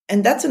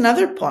And that's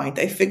another point.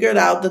 I figured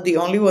out that the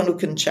only one who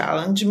can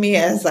challenge me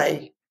as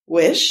I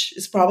wish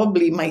is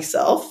probably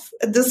myself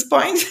at this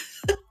point.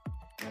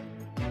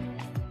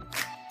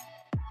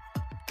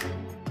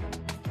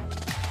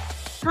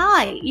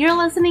 Hi, you're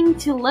listening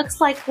to Looks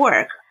Like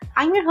Work.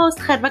 I'm your host,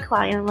 Chedva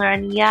Kleinler,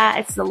 and yeah,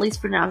 it's the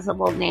least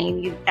pronounceable name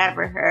you've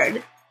ever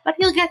heard, but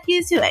you'll get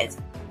used to it.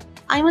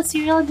 I'm a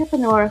serial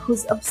entrepreneur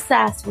who's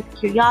obsessed with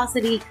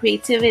curiosity,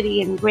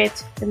 creativity, and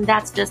grit, and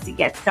that's just to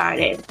get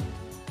started.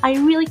 I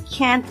really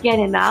can't get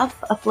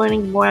enough of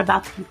learning more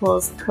about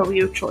people's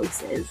career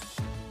choices.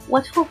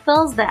 What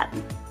fulfills them?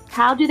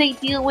 How do they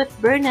deal with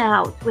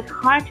burnout, with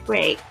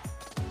heartbreak?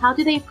 How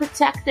do they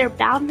protect their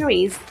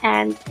boundaries?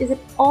 And is it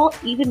all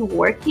even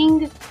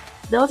working?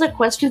 Those are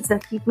questions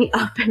that keep me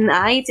up at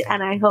night,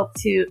 and I hope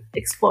to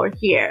explore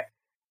here.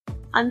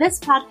 On this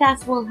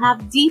podcast, we'll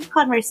have deep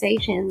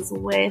conversations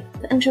with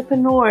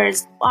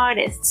entrepreneurs,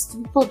 artists,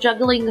 people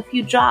juggling a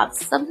few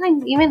jobs,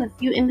 sometimes even a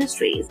few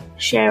industries,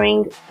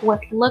 sharing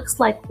what looks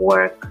like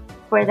work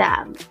for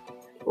them.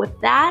 With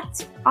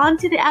that, on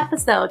to the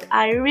episode.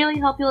 I really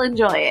hope you'll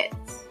enjoy it.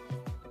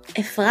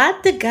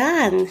 Efrat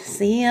Dagan,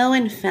 CEO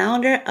and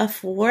founder of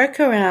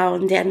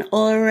Workaround and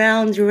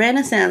all-around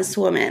Renaissance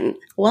woman.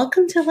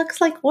 Welcome to Looks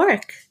Like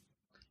Work.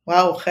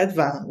 Wow,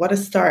 Chedva, what a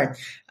start.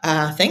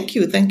 Thank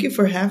you. Thank you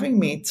for having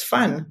me. It's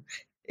fun.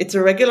 It's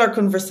a regular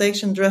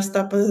conversation dressed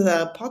up as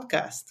a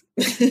podcast.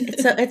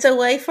 It's a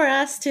way for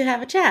us to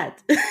have a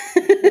chat.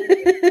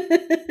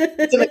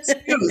 It's an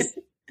excuse.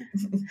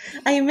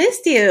 I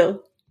missed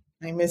you.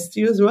 I missed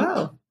you as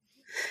well.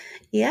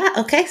 Yeah.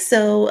 Okay.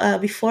 So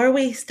before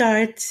we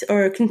start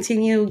or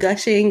continue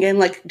gushing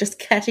and just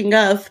catching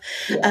up,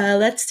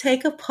 let's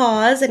take a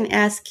pause and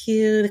ask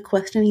you the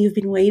question you've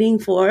been waiting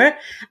for.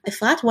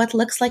 Efrat, what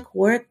looks like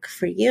work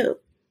for you?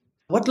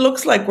 What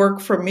looks like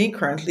work for me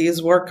currently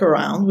is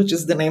Workaround, which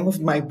is the name of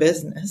my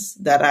business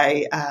that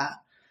I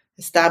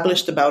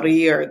established about a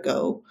year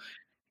ago.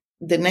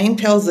 The name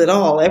tells it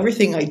all.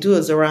 Everything I do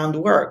is around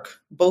work,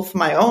 both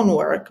my own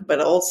work,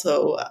 but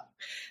also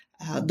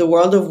the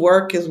world of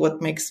work is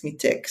what makes me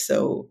tick.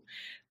 So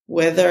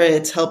whether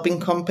it's helping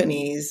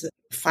companies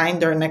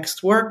find their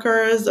next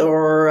workers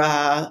or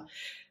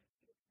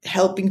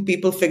helping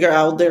people figure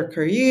out their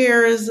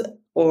careers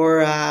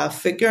or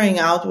figuring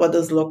out what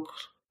does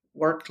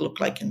work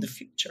look like in the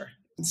future.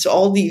 So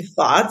all these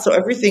thoughts, so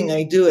everything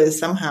I do is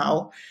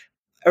somehow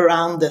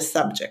around this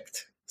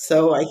subject.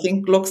 So I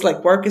think looks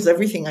like work is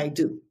everything I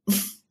do,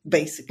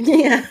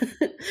 basically. Yeah.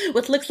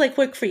 What looks like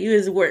work for you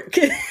is work.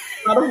 A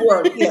lot of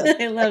work, yes.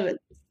 I love it.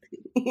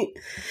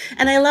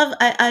 And I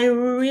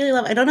really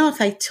love, I don't know if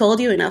I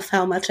told you enough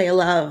how much I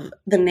love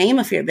the name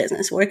of your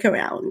business,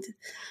 Workaround,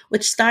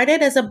 which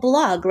started as a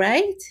blog,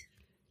 right?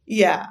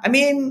 Yeah. I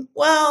mean,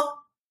 well,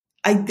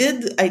 I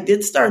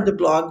did start the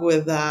blog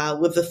with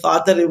the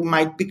thought that it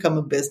might become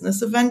a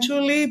business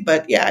eventually.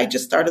 But yeah, I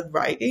just started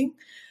writing.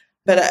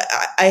 But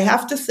I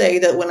have to say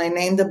that when I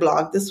named the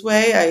blog this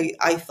way,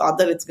 I thought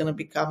that it's going to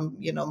become,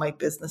 my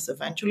business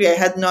eventually. I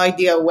had no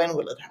idea when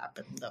will it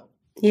happen, though.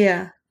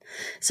 Yeah.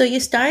 So you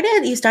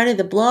started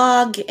the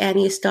blog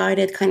and you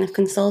started kind of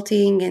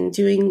consulting and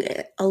doing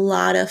a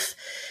lot of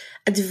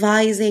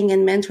advising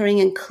and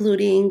mentoring,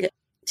 including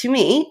to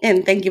me,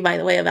 and thank you, by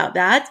the way, about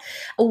that,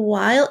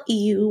 while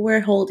you were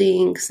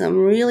holding some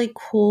really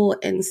cool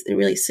and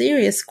really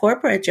serious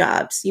corporate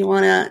jobs. You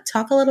want to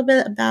talk a little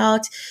bit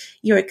about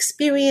your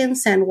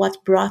experience and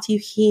what brought you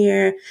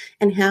here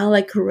and how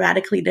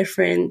radically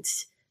different,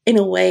 in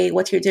a way,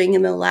 what you're doing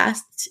in the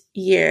last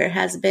year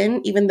has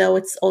been, even though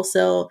it's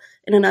also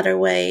in another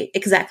way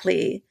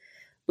exactly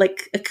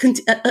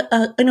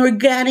an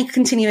organic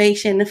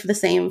continuation of the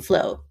same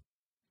flow.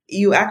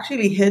 You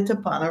actually hit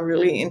upon a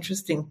really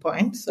interesting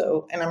point.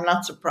 And I'm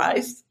not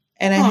surprised.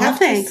 And I have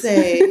thanks. to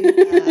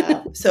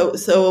say,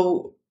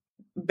 so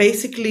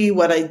basically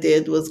what I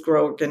did was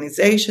grow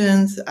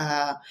organizations,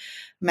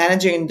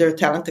 managing their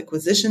talent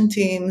acquisition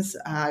teams.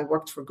 I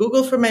worked for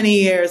Google for many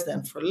years,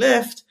 then for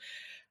Lyft,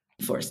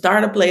 for a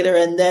startup later.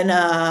 And then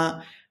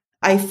I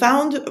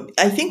got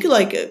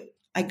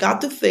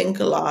to think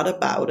a lot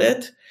about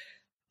it.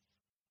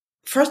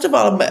 First of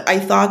all, I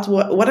thought,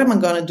 what am I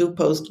going to do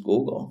post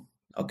Google?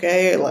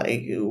 Okay,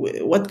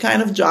 what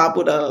kind of job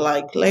would I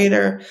like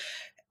later?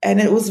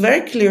 And it was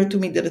very clear to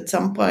me that at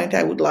some point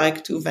I would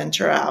like to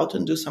venture out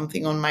and do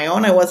something on my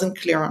own. I wasn't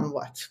clear on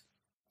what.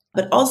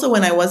 But also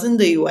when I was in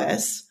the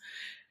US,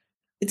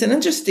 it's an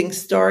interesting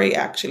story,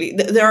 actually.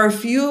 There are a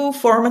few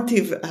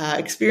formative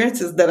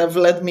experiences that have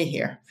led me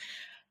here.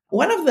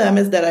 One of them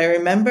is that I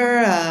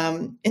remember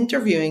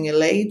interviewing a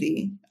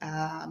lady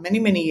many,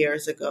 many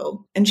years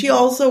ago. And she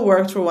also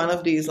worked for one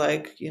of these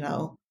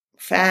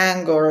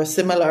FANG or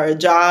similar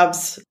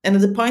jobs. And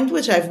at the point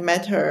which I've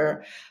met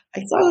her, I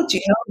saw that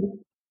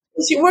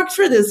she worked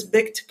for this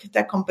big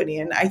tech company.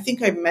 And I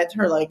think I met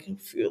her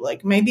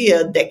maybe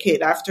a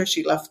decade after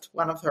she left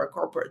one of her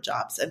corporate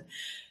jobs. And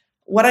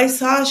what I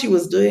saw she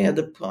was doing at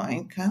the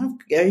point kind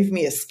of gave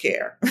me a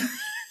scare.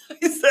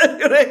 I said,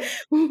 what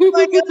am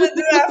I going to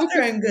do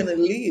after I'm going to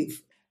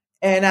leave?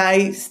 And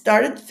I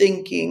started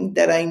thinking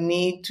that I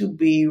need to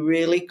be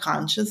really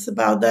conscious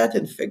about that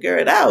and figure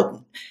it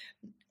out.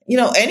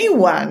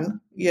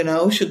 Anyone,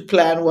 should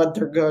plan what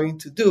they're going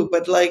to do.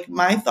 But like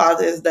my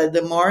thought is that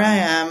the more I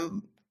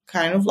am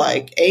kind of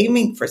like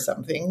aiming for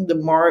something, the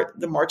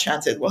more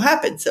chance it will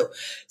happen. So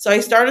I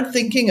started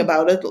thinking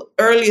about it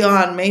early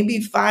on, maybe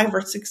 5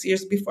 or 6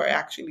 years before I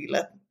actually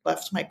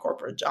left my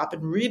corporate job,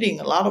 and reading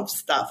a lot of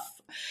stuff.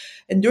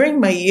 And during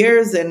my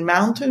years in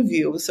Mountain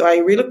View, so I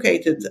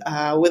relocated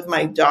with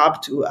my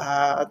job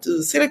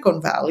to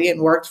Silicon Valley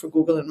and worked for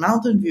Google in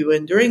Mountain View.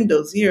 And during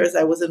those years,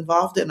 I was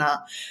involved in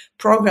a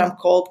program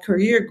called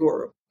Career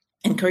Guru.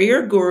 And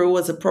Career Guru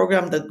was a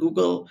program that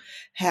Google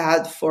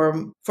had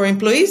for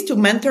employees to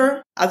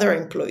mentor other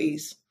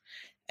employees.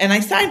 And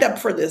I signed up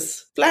for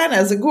this plan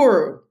as a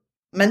guru,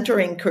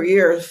 mentoring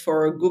careers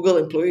for Google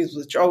employees,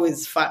 which are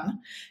always fun.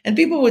 And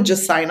people would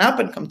just sign up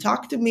and come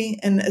talk to me.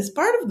 And as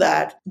part of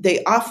that,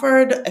 they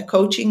offered a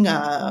coaching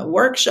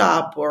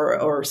workshop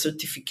or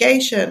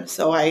certification.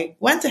 So I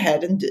went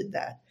ahead and did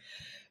that.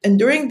 And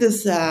during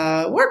this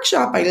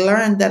workshop, I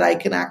learned that I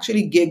can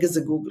actually gig as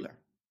a Googler.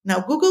 Now,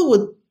 Google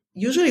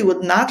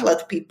would not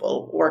let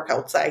people work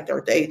outside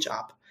their day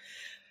job.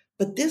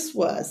 But this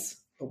was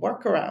a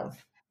workaround.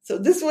 So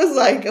this was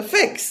like a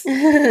fix.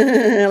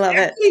 I love it.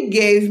 Actually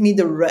gave me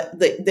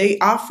they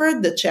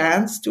offered the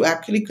chance to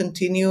actually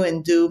continue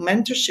and do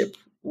mentorship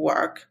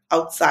work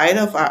outside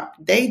of our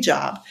day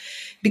job,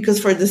 because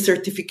for the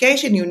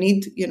certification you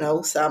need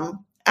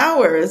some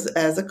hours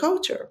as a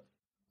coacher.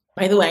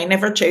 By the way, I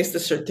never chased the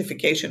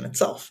certification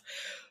itself,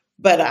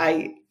 but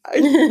I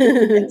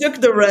took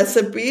the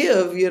recipe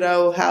of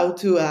how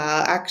to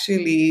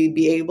actually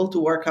be able to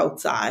work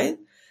outside,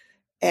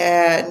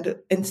 and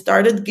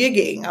started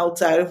gigging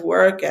outside of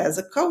work as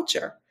a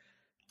coacher.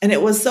 And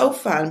it was so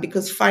fun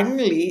because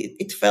finally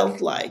it felt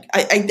like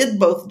I did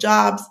both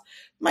jobs.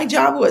 My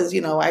job was,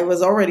 I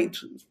was already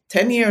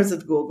 10 years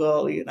at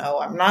Google.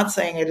 I'm not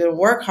saying I didn't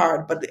work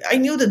hard, but I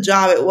knew the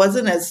job. It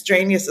wasn't as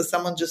strenuous as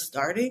someone just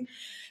starting.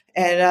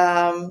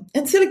 And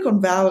in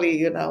Silicon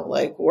Valley,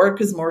 like work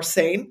is more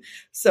sane.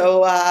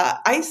 So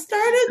I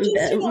started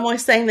just, more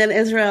sane than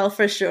Israel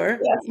for sure.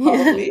 Yes,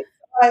 probably.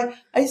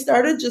 I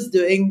started just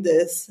doing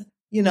this,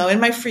 in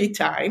my free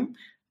time,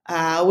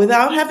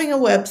 without having a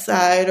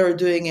website or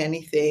doing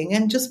anything,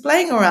 and just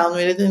playing around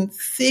with it and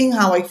seeing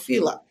how I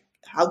feel.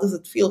 How does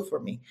it feel for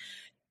me?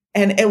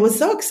 And it was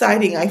so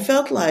exciting. I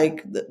felt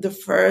like the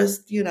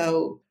first,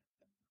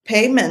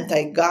 payment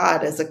I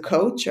got as a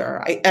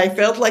coacher. I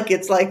felt like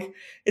it's like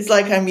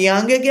I'm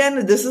young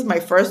again. This is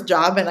my first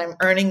job and I'm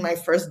earning my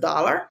first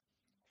dollar.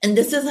 And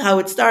this is how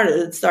it started.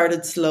 It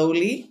started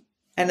slowly.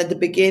 And at the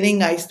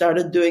beginning, I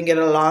started doing it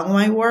along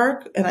my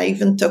work. And I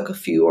even took a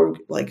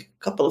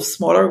couple of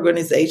smaller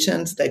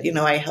organizations that,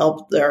 I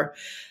helped their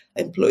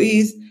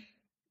employees,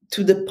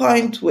 to the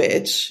point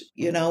which,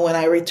 when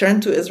I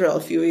returned to Israel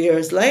a few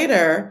years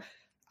later,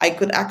 I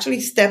could actually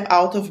step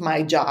out of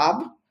my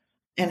job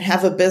and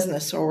have a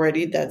business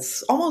already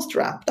that's almost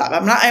ramped up.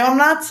 I'm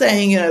not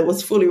saying, it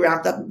was fully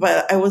ramped up,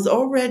 but I was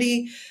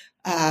already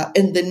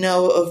in the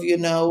know of,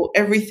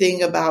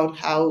 everything about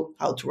how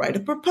to write a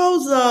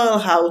proposal,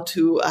 how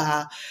to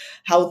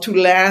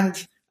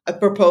land a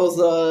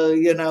proposal,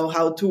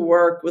 how to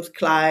work with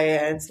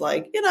clients.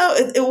 Like,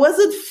 it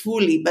wasn't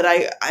fully, but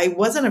I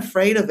wasn't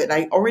afraid of it.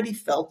 I already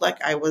felt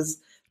like I was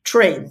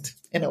trained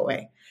in a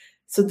way.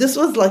 So this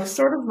was like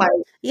sort of my...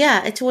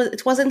 Yeah, it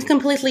wasn't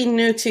completely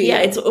new to you. Yeah,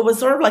 it was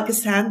sort of like a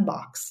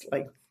sandbox,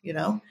 like,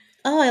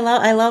 Oh,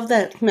 I love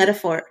that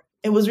metaphor.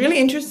 It was really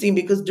interesting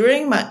because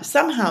during my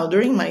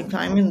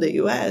time in the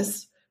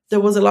US, there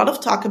was a lot of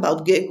talk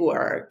about gig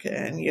work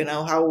and,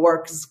 how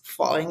work is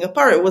falling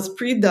apart. It was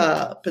pre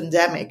the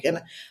pandemic.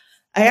 And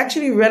I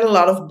actually read a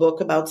lot of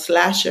books about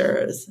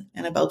slashers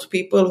and about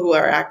people who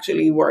are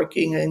actually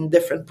working in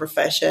different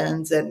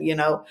professions and,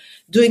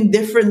 doing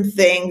different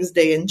things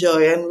they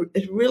enjoy. And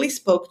it really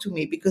spoke to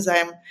me because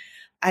I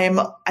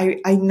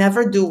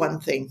never do one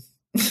thing.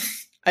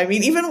 I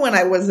mean, even when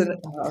I was in...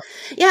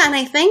 Yeah, and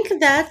I think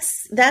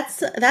that's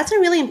a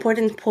really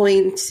important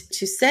point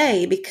to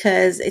say,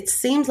 because it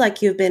seems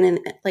like you've been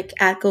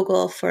at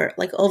Google for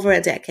over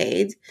a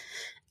decade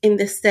in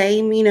the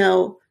same,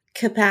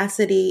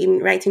 capacity in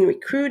writing,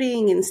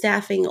 recruiting and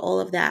staffing,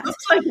 all of that.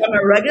 Looks like I'm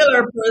a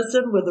regular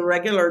person with a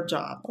regular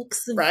job,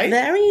 right?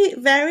 Very,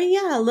 very,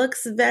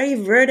 looks very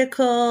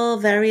vertical,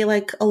 very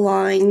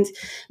aligned.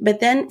 But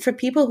then for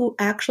people who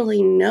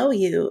actually know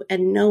you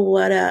and know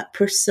what a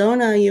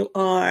persona you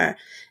are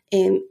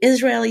in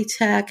Israeli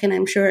tech, and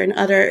I'm sure in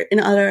other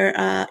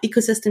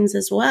ecosystems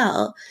as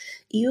well,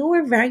 you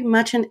were very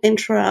much an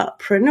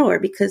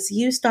intrapreneur, because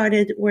you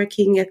started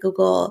working at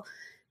Google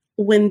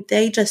when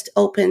they just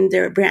opened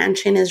their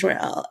branch in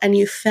Israel, and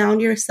you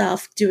found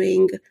yourself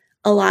doing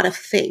a lot of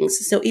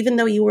things. So even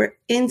though you were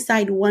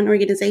inside one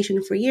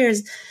organization for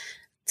years,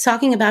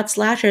 talking about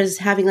slashers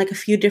having a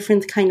few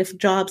different kind of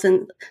jobs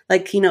and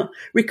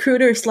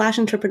recruiter /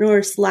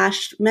 entrepreneur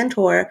 /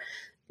 mentor,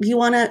 you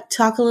want to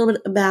talk a little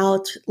bit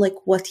about like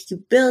what you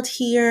built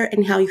here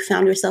and how you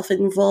found yourself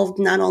involved,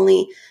 not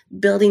only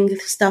building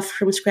stuff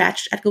from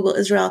scratch at Google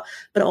Israel,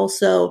 but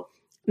also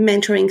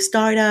mentoring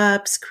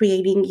startups,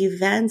 creating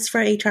events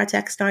for HR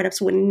tech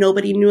startups when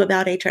nobody knew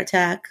about HR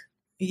tech?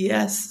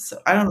 Yes. So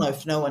I don't know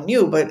if no one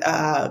knew, but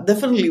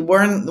definitely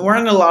weren't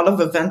a lot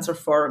of events or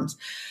forums.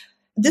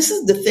 This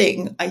is the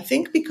thing. I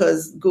think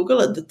because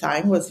Google at the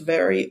time was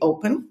very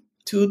open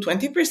to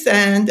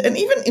 20% and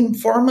even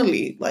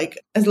informally, like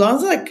as long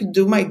as I could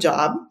do my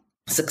job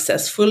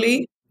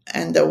successfully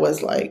and there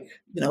was like,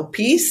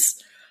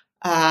 peace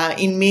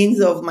in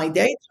means of my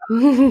day,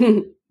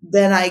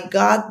 then I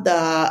got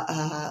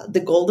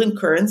the golden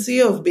currency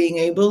of being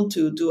able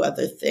to do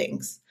other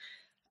things.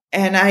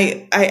 And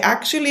I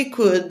actually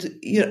could,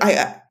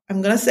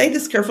 I'm going to say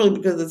this carefully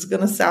because it's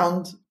going to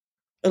sound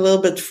a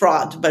little bit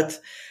fraud, but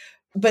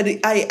I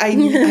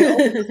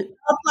also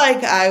felt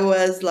like I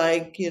was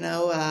like,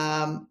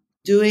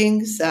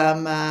 doing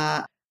some,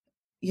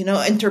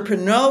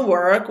 entrepreneurial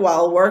work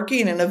while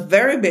working in a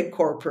very big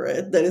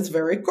corporate that is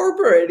very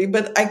corporate,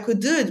 but I could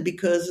do it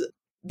because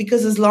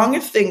as long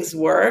as things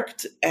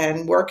worked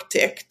and work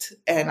ticked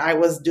and I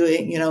was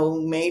doing,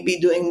 maybe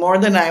doing more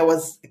than I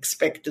was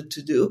expected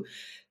to do,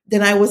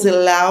 then I was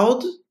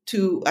allowed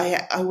to,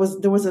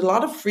 there was a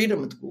lot of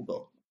freedom at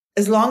Google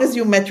as long as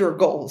you met your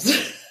goals.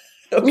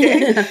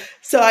 Okay.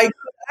 So I could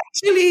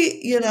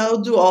actually,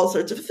 do all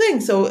sorts of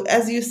things. So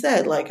as you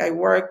said, like I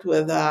worked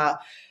with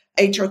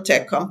HR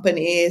tech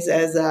companies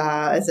as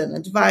an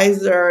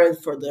advisor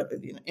for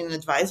in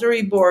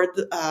advisory board,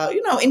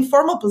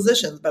 informal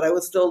positions, but I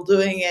was still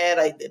doing it.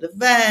 I did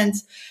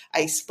events.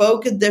 I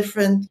spoke at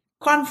different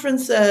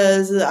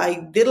conferences.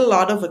 I did a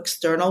lot of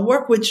external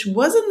work, which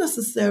wasn't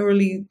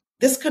necessarily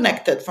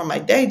disconnected from my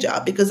day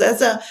job because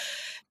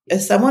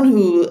as someone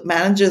who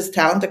manages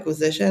talent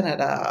acquisition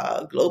at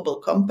a global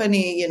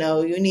company,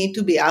 you need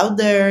to be out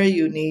there.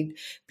 You need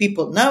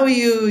people know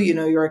you,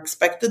 you're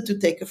expected to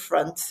take a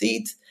front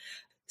seat.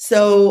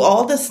 So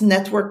all this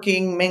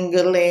networking,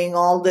 mingling,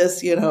 all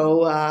this,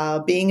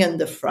 being in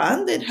the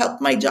front, it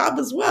helped my job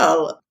as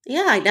well.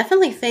 Yeah, I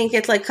definitely think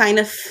it's like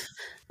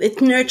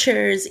it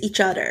nurtures each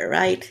other,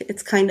 right?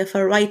 It's kind of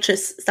a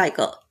righteous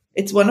cycle.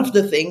 It's one of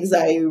the things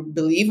I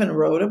believe and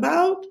wrote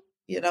about.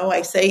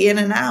 I say in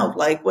and out,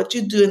 like what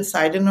you do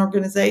inside an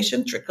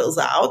organization trickles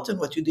out, and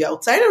what you do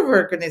outside of an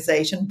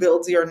organization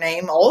builds your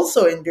name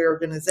also in the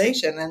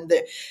organization. And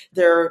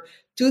there are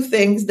two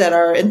things that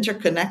are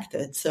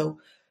interconnected. So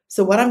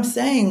what I'm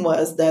saying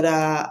was that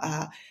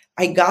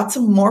I got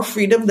some more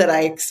freedom than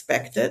I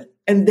expected.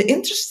 And the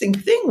interesting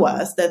thing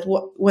was that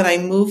when I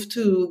moved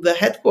to the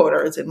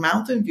headquarters in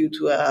Mountain View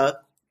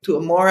to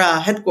a more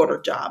headquarter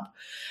job,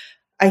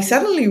 I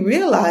suddenly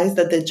realized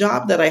that the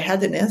job that I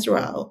had in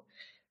Israel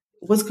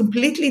was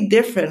completely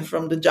different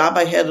from the job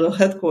I had at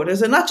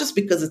headquarters. And not just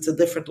because it's a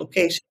different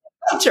location,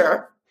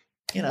 culture,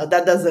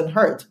 that doesn't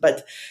hurt,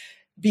 but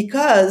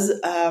because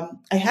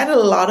I had a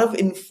lot of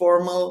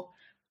informal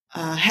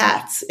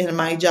hats in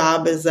my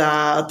job as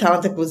a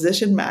talent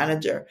acquisition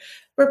manager,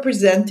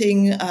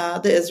 representing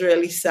the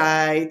Israeli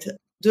side,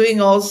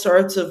 doing all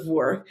sorts of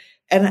work.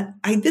 And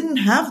I didn't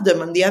have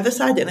them on the other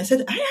side. And I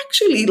said, I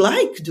actually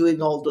like doing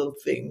all those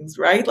things,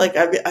 right? Like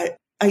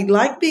I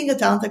like being a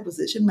talent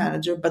acquisition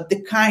manager, but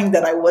the kind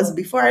that I was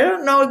before, I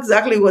don't know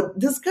exactly what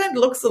this kind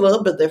looks a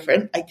little bit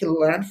different. I can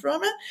learn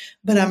from it,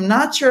 but I'm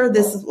not sure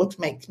this is what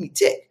makes me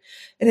tick.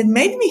 And it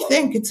made me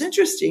think it's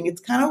interesting.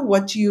 It's kind of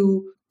what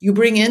you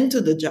bring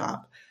into the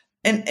job.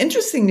 And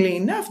interestingly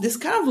enough, this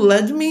kind of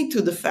led me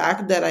to the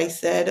fact that I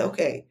said,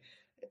 okay,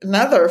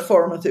 another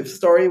formative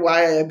story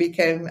why I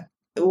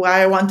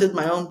wanted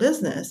my own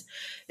business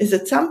is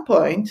at some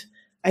point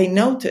I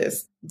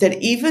noticed that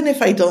even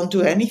if I don't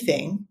do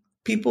anything,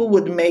 people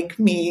would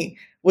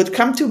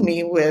come to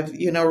me with,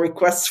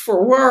 requests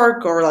for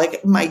work, or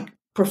like my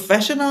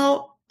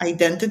professional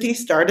identity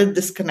started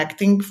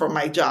disconnecting from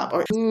my job.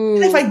 Or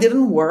even if I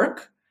didn't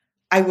work,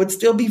 I would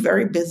still be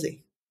very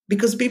busy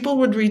because people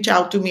would reach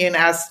out to me and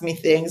ask me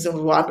things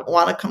and want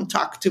to come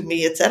talk to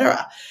me,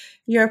 etc.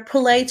 Your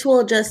plate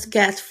will just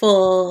get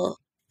full.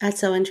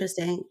 That's so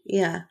interesting.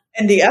 Yeah.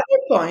 And the other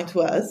point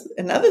was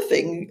another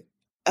thing,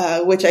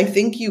 which I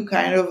think you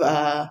kind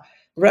of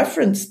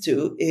reference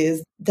to,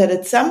 is that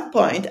at some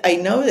point I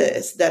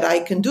noticed that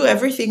I can do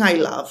everything I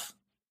love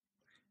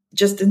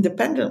just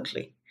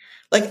independently.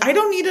 Like I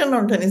don't need an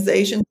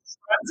organization to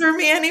sponsor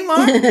me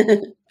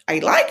anymore. I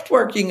liked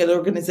working at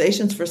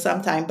organizations for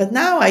some time, but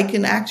now I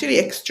can actually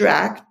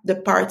extract the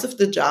parts of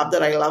the job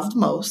that I loved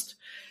most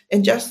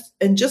and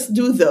just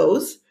do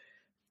those,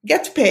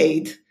 get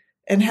paid,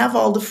 and have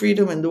all the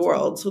freedom in the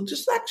world. So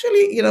just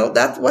actually,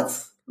 that's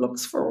what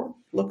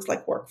looks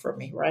like work for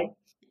me, right?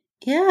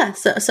 Yeah,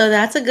 so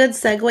that's a good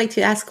segue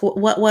to ask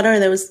what are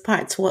those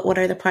parts? What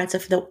are the parts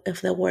of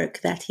the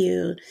work that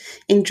you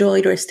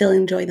enjoyed or still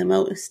enjoy the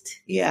most?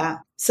 Yeah.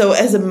 So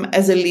as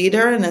a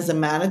leader and as a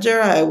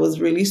manager, I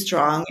was really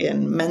strong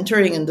in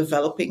mentoring and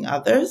developing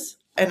others.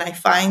 And I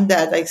find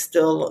that I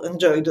still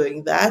enjoy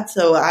doing that.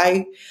 So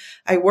I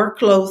work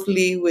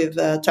closely with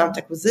talent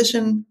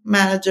acquisition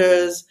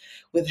managers,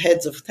 with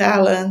heads of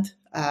talent,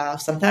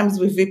 sometimes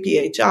with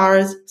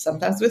VPHRs,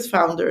 sometimes with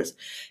founders,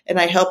 and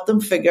I help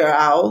them figure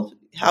out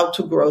how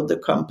to grow the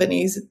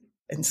companies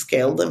and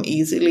scale them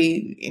easily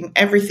in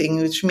everything,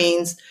 which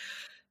means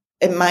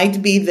it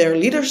might be their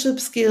leadership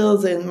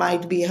skills, it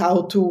might be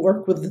how to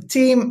work with the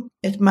team,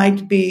 it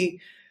might be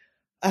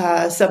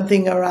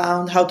something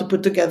around how to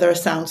put together a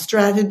sound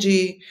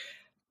strategy.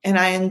 And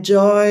I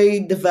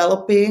enjoy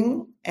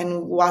developing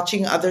and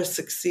watching others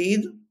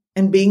succeed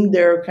and being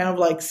their kind of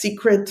like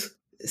secret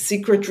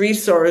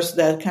resource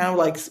that kind of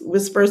like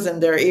whispers in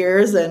their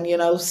ears and,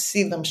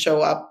 see them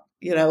show up,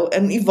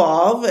 and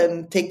evolve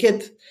and take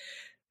it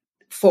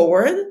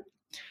forward.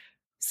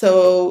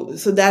 So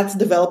that's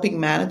developing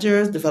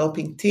managers,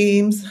 developing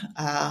teams,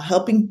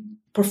 helping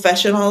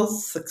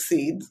professionals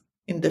succeed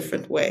in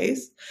different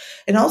ways,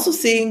 and also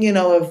seeing,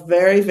 a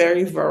very,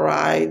 very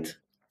varied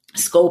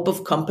scope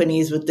of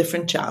companies with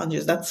different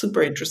challenges. That's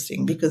super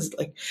interesting because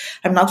like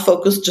I'm not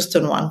focused just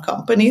on one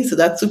company. So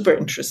that's super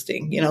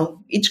interesting.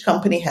 Each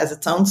company has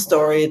its own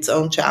story, its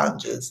own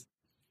challenges.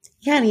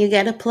 Yeah, and you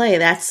get to play.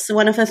 That's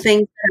one of the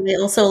things that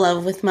I also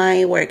love with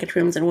my work at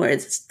Rooms and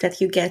Words, is that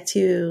you get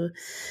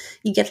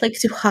like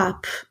to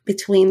hop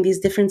between these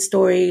different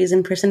stories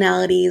and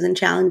personalities and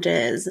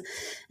challenges,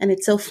 and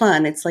it's so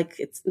fun. It's like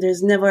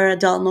there's never a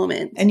dull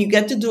moment, and you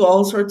get to do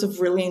all sorts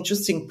of really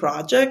interesting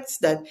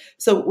projects.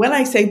 So when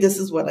I say this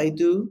is what I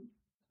do,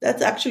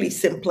 that's actually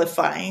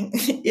simplifying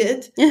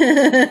it.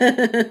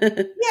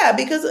 Yeah,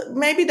 because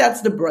maybe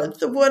that's the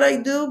breadth of what I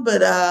do,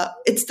 but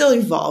it's still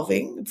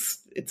evolving.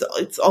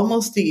 It's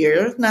almost a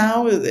year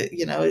now.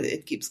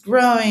 It keeps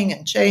growing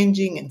and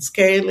changing and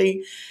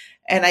scaling,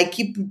 and I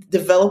keep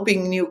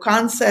developing new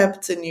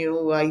concepts and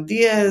new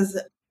ideas.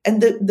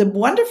 And the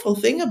wonderful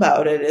thing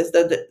about it is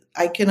that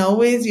I can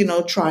always,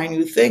 try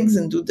new things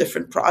and do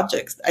different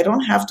projects. I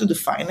don't have to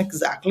define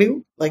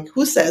exactly, like,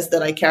 who says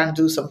that I can't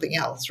do something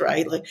else,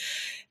 right? Like,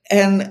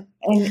 and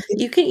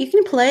you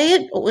can play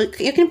it.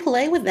 You can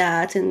play with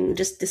that and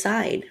just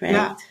decide, right?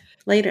 Yeah.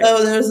 Later.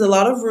 So there's a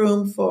lot of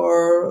room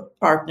for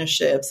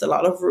partnerships, a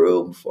lot of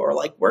room for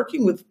like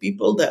working with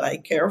people that I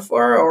care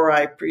for or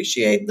I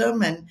appreciate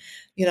them, and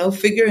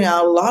figuring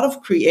out a lot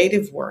of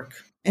creative work.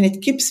 And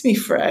it keeps me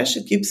fresh.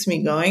 It keeps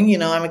me going.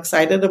 I'm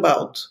excited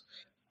about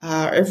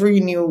every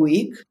new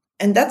week.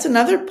 And that's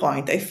another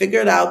point. I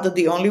figured out that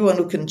the only one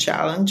who can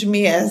challenge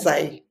me as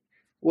I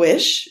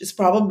wish is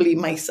probably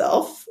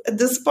myself at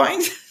this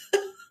point.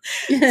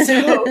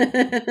 So,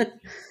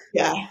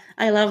 yeah.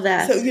 I love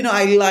that. So,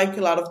 I like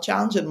a lot of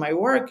challenge in my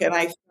work. And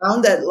I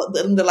found that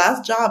in the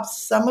last job,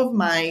 some of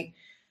my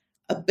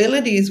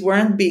abilities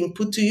weren't being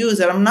put to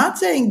use. And I'm not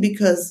saying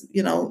because,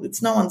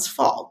 it's no one's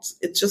fault.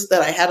 It's just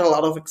that I had a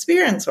lot of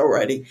experience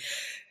already.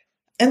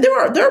 And there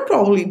are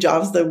probably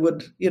jobs that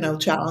would,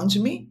 challenge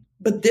me.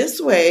 But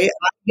this way,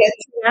 I get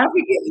to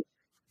navigate.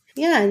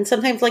 Yeah, and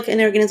sometimes like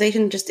an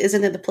organization just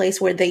isn't at the place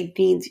where they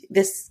need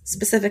this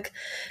specific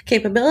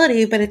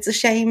capability, but it's a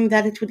shame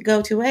that it would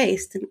go to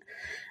waste. And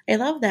I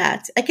love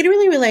that. I can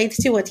really relate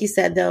to what you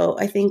said, though.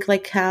 I think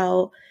like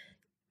how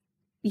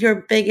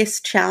your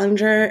biggest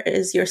challenger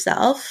is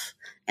yourself,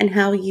 and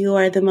how you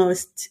would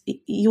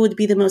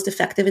be the most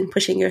effective in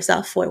pushing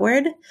yourself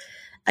forward.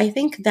 I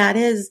think that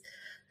is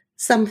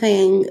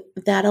something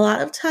that a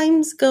lot of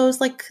times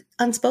goes like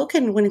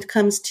unspoken when it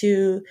comes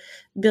to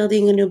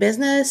building a new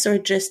business or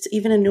just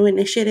even a new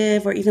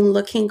initiative or even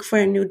looking for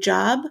a new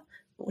job,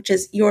 which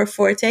is your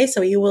forte.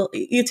 So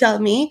you tell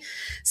me,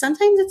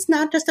 sometimes it's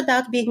not just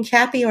about being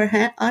happy or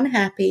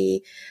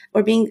unhappy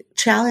or being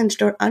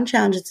challenged or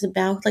unchallenged. It's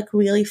about like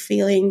really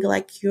feeling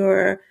like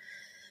you're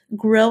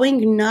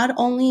growing, not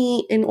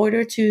only in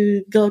order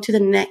to go to the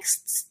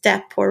next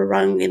step or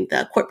rung in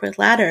the corporate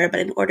ladder, but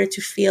in order to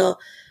feel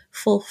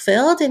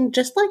fulfilled and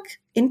just like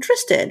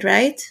interested,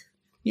 right?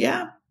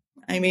 Yeah.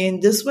 I mean,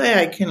 this way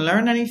I can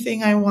learn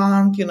anything I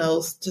want,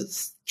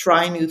 just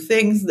try new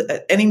things.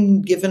 At any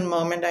given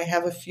moment, I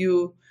have a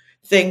few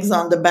things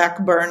on the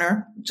back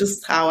burner,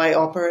 just how I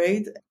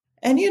operate.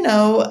 And,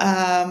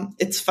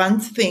 it's fun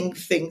to think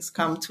things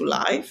come to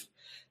life.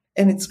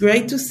 And it's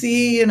great to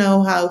see,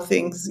 how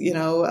things,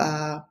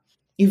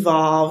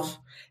 evolve.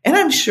 And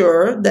I'm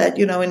sure that,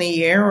 in a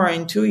year or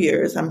in 2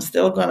 years, I'm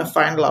still going to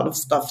find a lot of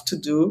stuff to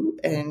do.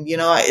 And,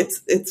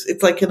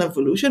 it's like an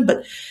evolution.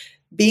 But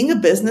being a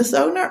business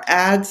owner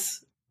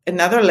adds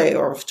another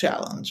layer of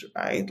challenge,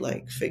 right?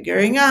 Like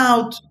figuring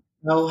out,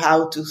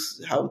 how to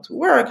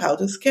work, how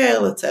to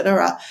scale,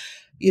 etc.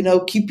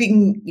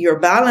 Keeping your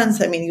balance.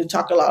 I mean, you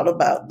talk a lot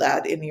about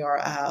that in your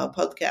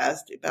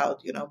podcast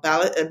about,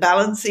 a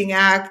balancing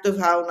act of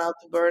how not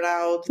to burn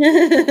out.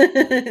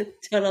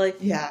 Totally.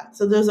 Yeah.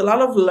 So there's a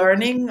lot of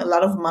learning, a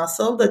lot of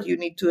muscle that you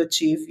need to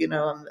achieve,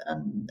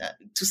 and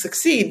to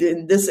succeed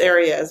in this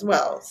area as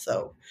well.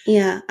 So.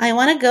 Yeah, I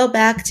want to go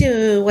back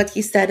to what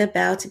you said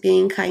about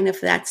being kind of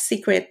that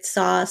secret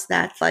sauce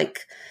that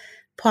like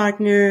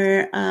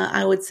partner.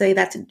 I would say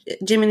that's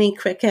Jiminy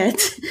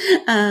Cricket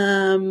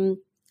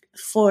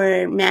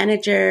for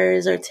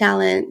managers or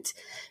talent.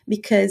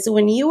 Because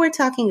when you were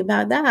talking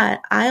about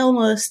that, I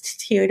almost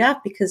teared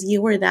up because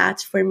you were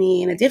that for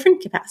me in a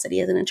different capacity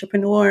as an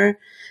entrepreneur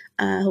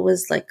who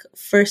was like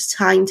first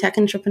time tech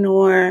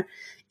entrepreneur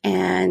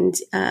and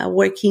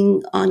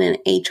working on an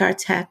HR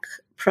tech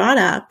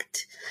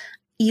product.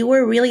 You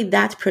were really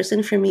that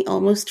person for me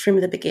almost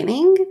from the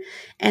beginning.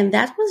 And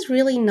that was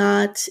really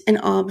not an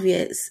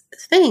obvious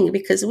thing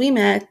because we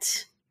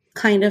met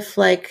kind of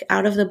like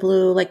out of the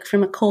blue, like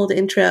from a cold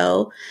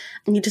intro.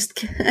 And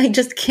I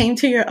just came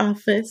to your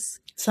office.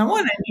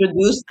 Someone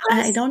introduced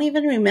us? I don't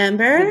even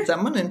remember. Did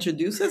someone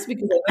introduce us?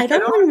 Because I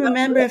don't even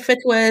remember if it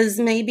was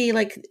maybe you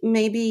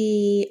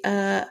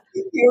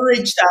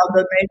reached out,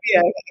 but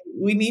maybe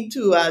we need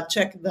to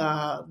check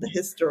the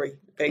history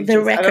pages.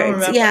 The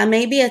records. Yeah,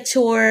 maybe a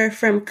tour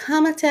from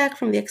Comatech,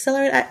 from the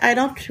Accelerator. I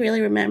don't really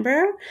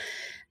remember.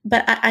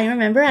 But I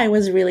remember I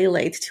was really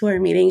late to our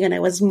meeting and I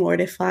was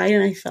mortified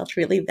and I felt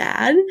really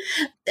bad.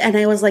 And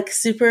I was like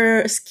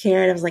super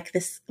scared. I was like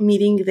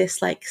meeting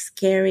this like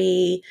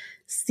scary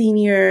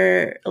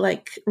senior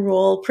like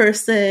role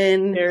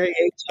person. Scary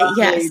HR.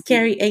 Yeah,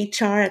 scary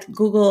HR at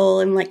Google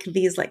and like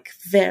these like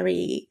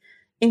very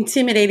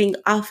intimidating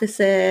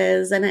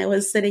offices. And I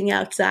was sitting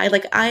outside.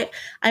 Like I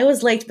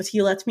was late, but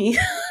you let me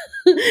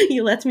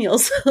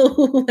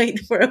also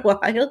wait for a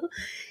while.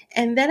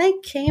 And then I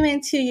came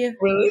into you.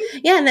 Really?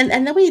 Yeah,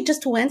 and then we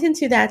just went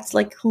into that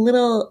like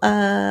little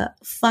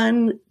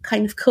fun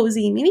kind of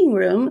cozy meeting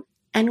room,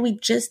 and we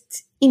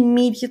just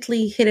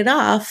immediately hit it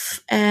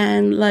off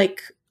and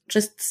like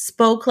just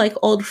spoke like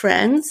old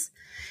friends.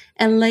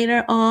 And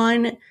later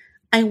on,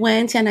 I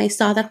went and I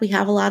saw that we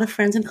have a lot of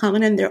friends in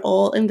common, and they're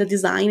all in the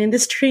design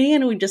industry,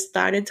 and we just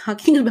started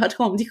talking about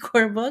home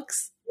decor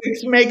books.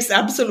 Which makes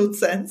absolute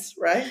sense,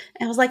 right?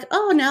 And I was like,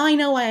 oh, now I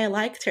know why I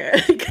liked her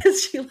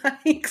because she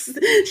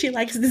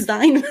likes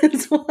design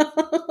as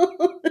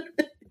well.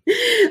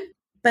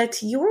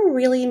 But you were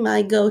really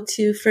my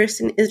go-to first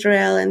in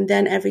Israel, and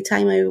then every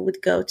time I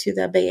would go to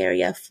the Bay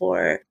Area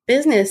for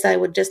business, I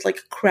would just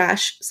like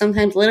crash.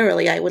 Sometimes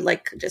literally, I would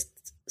like just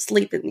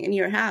sleep in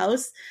your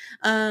house,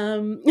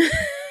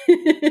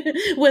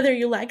 whether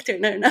you liked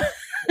it or not.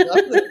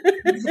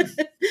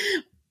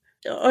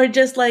 Or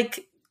just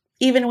like.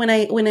 Even when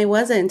I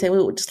wasn't, I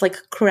would just like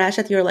crash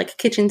at your like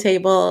kitchen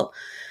table,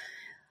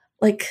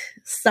 like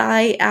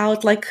sigh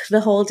out like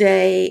the whole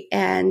day.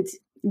 And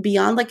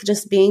beyond like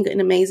just being an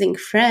amazing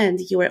friend,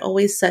 you were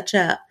always such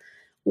a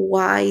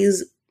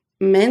wise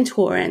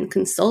mentor and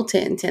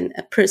consultant and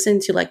a person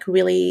to like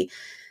really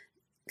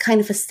kind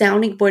of a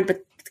sounding board,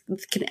 but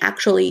can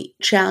actually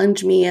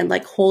challenge me and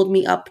like hold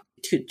me up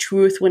to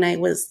truth when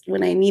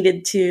I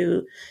needed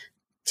to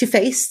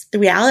face the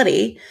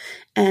reality.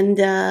 And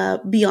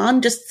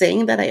beyond just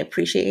saying that I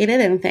appreciate it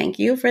and thank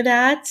you for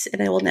that,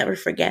 and I will never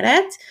forget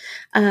it,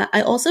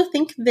 I also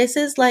think this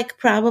is like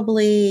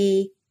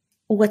probably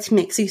what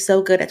makes you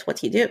so good at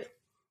what you do.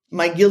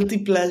 My guilty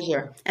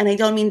pleasure. And I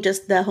don't mean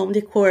just the home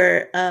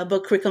decor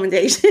book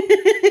recommendation.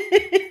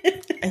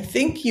 I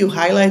think you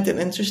highlight an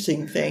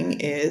interesting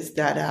thing is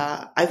that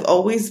I've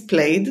always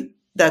played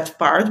that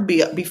part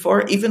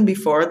even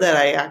before that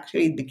I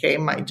actually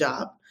became my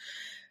job.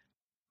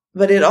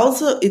 But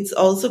it's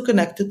also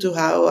connected to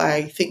how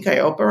I think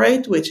I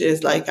operate, which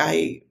is like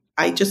I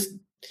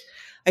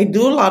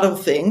do a lot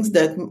of things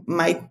that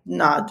might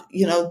not,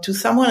 to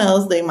someone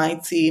else, they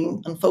might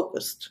seem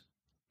unfocused.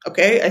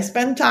 Okay. I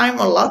spend time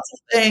on lots of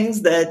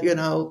things that,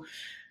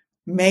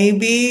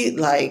 maybe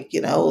like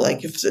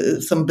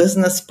if some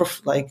business,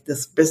 like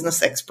this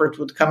business expert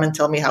would come and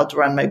tell me how to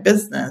run my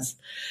business,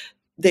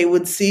 they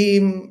would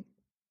seem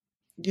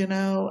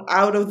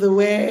out of the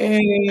way.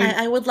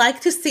 I would like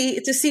to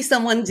see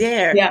someone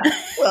dare. Yeah,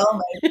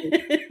 well,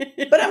 maybe.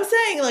 But I'm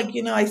saying, like,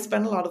 I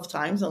spend a lot of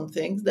times on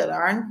things that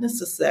aren't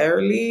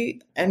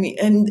necessarily, and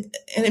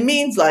it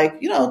means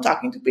like,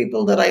 talking to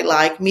people that I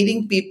like,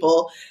 meeting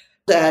people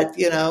that,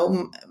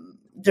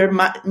 there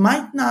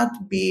might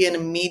not be an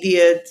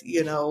immediate,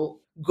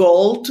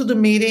 goal to the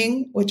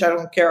meeting, which I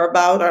don't care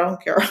about. I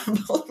don't care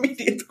about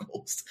immediate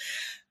goals.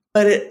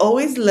 But it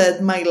always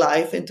led my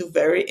life into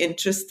very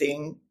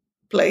interesting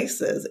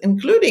places,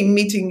 including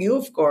meeting you,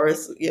 of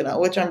course,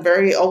 which I'm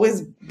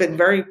always been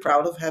very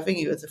proud of having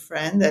you as a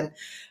friend. And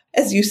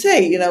as you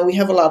say, we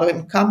have a lot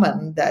in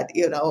common that,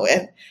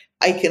 and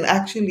I can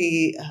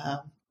actually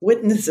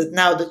witness it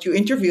now that you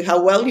interview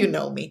how well you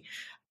know me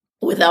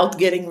without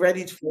getting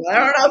ready to. I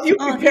don't know if you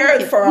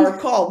prepared for our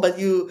call, but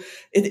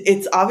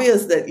it's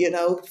obvious that,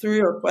 through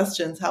your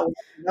questions, how well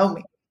you know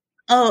me.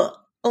 Oh,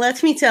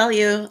 let me tell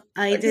you,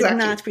 I did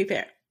not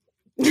prepare.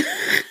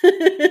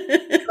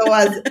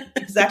 So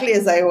exactly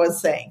as I was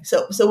saying.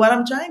 So what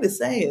I'm trying to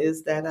say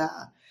is that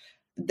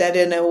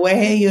in a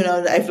way,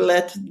 I've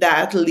let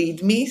that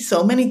lead me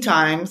so many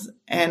times,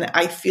 and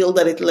I feel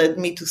that it led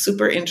me to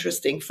super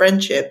interesting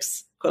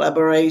friendships,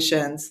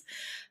 collaborations,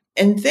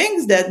 and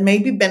things that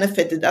maybe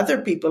benefited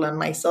other people and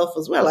myself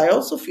as well. I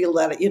also feel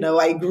that,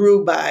 I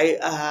grew by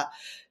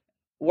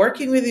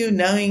working with you,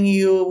 knowing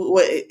you,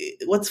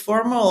 what's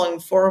formal and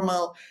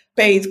informal,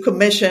 paid,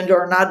 commissioned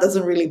or not,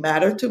 doesn't really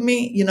matter to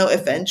me.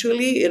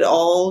 Eventually it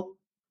all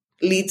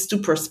leads to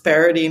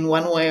prosperity in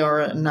one way or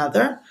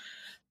another.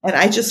 And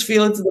I just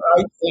feel it's the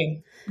right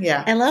thing.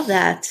 Yeah. I love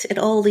that. It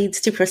all leads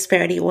to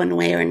prosperity one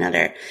way or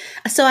another.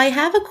 So I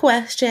have a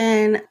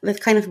question that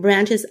kind of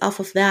branches off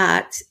of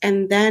that,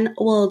 and then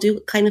we'll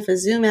do kind of a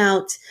zoom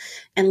out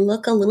and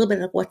look a little bit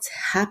at what's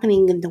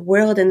happening in the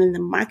world and in the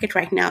market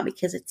right now,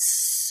 because it's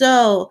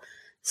so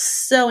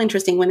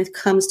interesting when it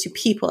comes to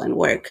people and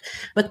work.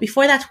 But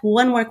before that,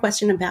 one more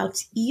question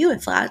about you,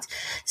 Efrat.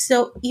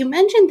 So you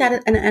mentioned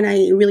that, and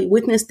I really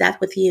witnessed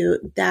that with you,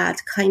 that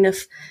kind of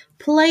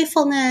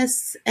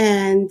playfulness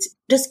and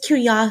just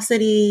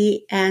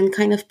curiosity and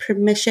kind of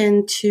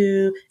permission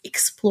to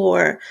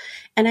explore.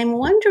 And I'm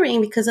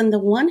wondering, because on the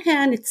one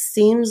hand, it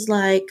seems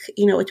like,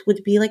 it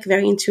would be like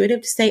very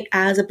intuitive to say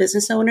as a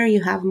business owner,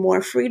 you have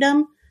more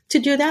freedom to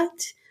do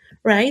that,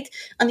 right?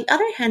 On the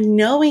other hand,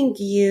 knowing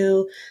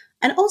you,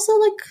 and also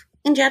like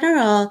in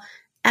general,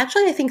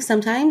 actually, I think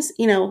sometimes,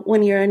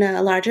 when you're in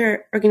a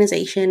larger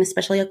organization,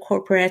 especially a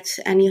corporate,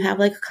 and you have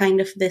like kind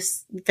of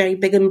this very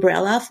big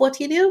umbrella of what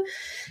you do,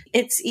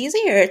 it's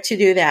easier to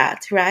do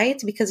that,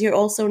 right? Because you're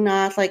also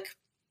not like,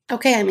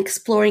 okay, I'm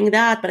exploring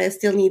that, but I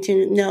still need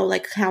to know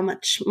like how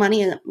much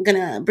money I'm going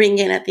to bring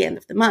in at the end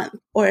of the month,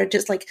 or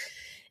just like,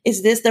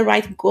 is this the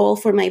right goal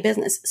for my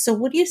business? So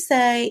would you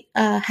say,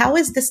 how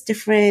is this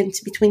different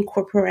between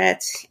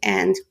corporate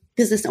and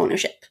business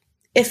ownership,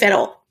 if at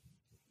all?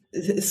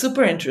 It's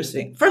super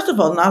interesting. First of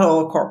all, not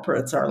all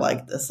corporates are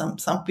like this.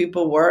 Some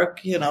people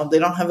work, they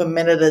don't have a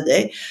minute a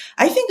day.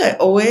 I think I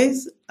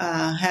always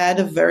had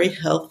a very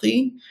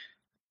healthy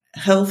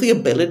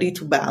ability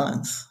to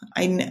balance.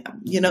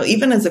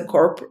 Even as a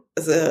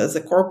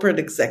corporate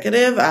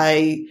executive,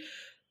 I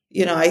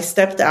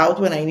stepped out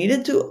when I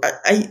needed to.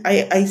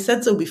 I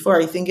said so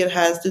before. I think it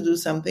has to do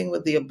something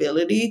with the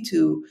ability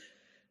to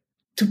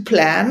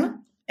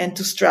plan and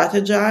to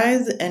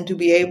strategize and to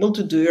be able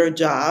to do your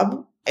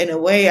job. In a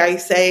way, I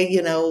say,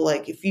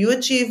 like if you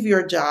achieve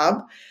your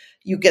job,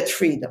 you get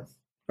freedom,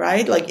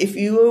 right? Like if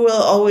you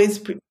will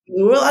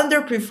you will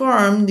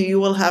underperform, you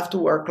will have to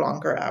work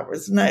longer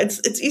hours. Now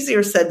it's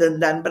easier said than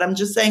done, but I'm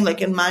just saying,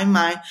 like in my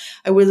mind,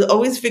 I will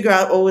always figure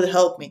out what would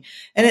help me.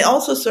 And it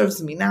also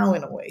serves me now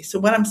in a way. So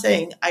what I'm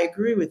saying, I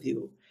agree with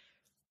you.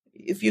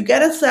 If you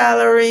get a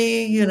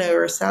salary,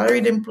 you're a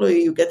salaried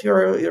employee, you get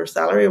your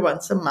salary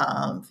once a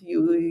month,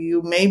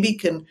 you maybe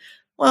can,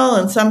 well,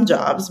 in some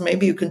jobs,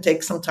 maybe you can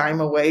take some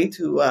time away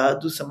to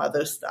do some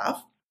other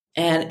stuff.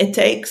 And it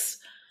takes,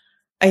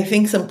 I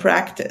think, some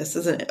practice.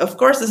 Of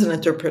course, as an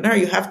entrepreneur,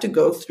 you have to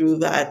go through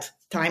that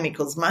time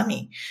equals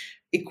money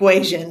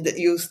equation that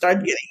you start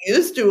getting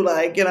used to.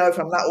 Like, if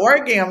I'm not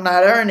working, I'm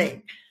not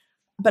earning.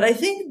 But I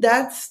think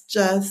that's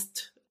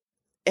just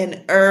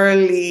an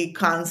early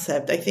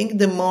concept. I think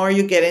the more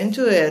you get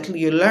into it,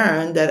 you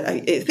learn that. I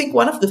think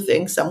one of the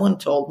things someone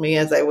told me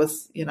as I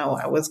was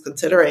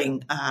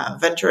considering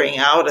venturing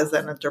out as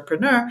an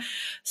entrepreneur,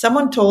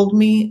 someone told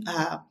me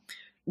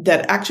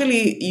that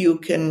actually you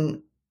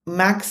can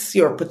max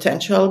your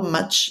potential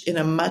in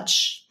a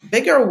much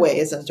bigger way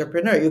as an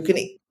entrepreneur.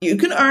 You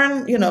can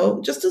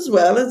earn, just as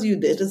well as you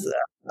did as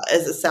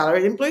a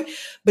salaried employee,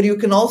 but you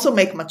can also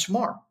make much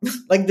more.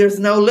 Like there's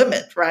no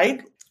limit,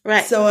 right?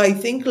 Right. So I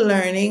think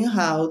learning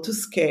how to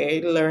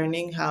scale,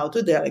 learning how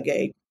to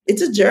delegate,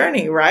 it's a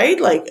journey, right?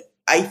 Like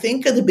I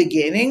think at the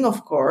beginning,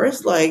 of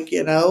course, like,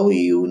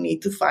 you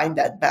need to find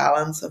that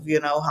balance of,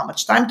 how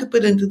much time to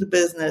put into the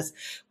business,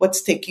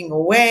 what's taking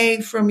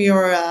away from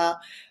your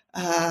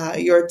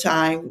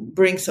time,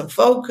 bring some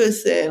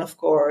focus in, of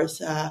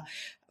course,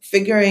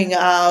 figuring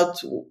out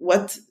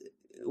what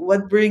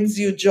brings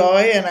you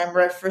joy. And I'm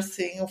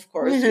referencing, of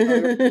course,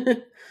 your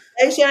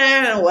passion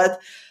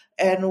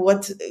and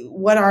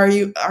what are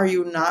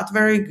you not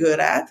very good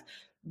at.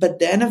 But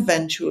then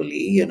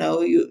eventually,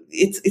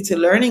 it's a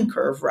learning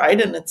curve, right?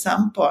 And at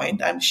some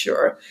point, I'm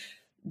sure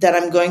that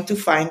I'm going to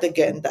find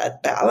again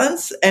that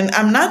balance. And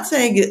I'm not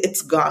saying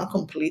it's gone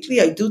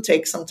completely. I do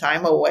take some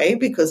time away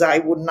because I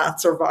would not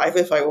survive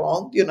if I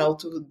won't,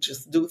 to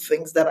just do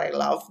things that I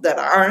love that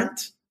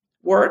aren't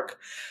work.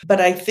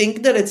 But I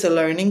think that it's a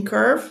learning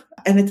curve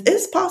and it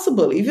is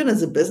possible even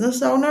as a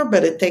business owner,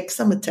 but it takes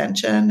some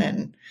attention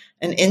and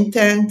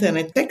intent, and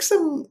it takes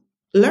some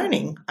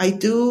learning. I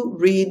do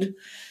read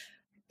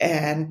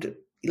and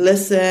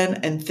listen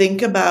and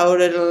think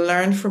about it and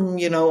learn from,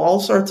 all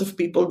sorts of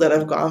people that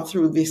have gone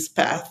through this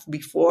path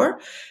before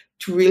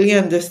to really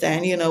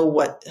understand,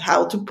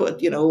 how to put,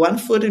 one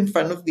foot in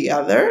front of the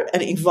other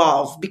and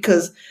evolve,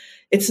 because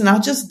it's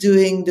not just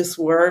doing this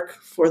work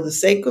for the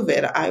sake of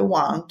it. I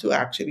want to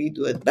actually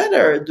do it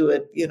better, do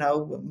it,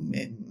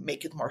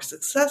 make it more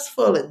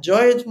successful,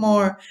 enjoy it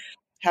more,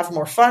 have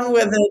more fun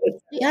with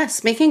it. Yes,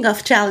 speaking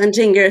of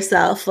challenging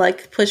yourself,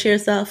 like push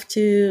yourself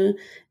to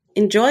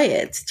enjoy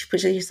it, to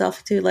push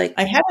yourself to like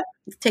I had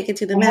take it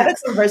to the I had a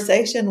max.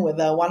 conversation with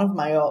one of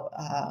my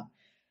a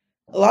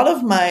lot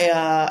of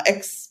my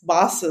ex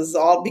bosses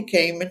all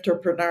became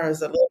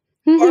entrepreneurs.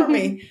 for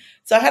me.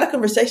 So I had a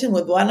conversation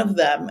with one of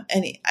them,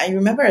 and I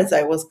remember as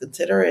I was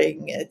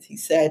considering it, he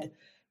said,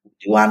 "Do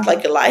you want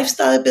like a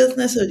lifestyle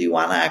business, or do you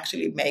want to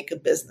actually make a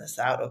business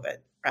out of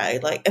it?"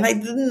 Right? Like, and I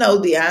didn't know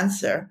the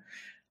answer,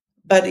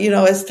 but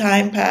as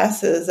time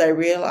passes, I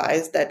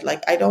realized that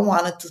like I don't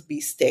want it to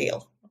be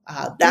stale.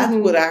 That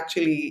would Hmm.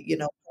 actually,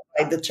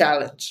 provide the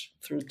challenge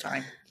through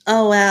time.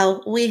 Oh,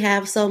 wow. We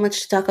have so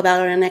much to talk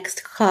about on our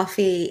next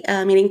coffee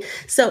meeting.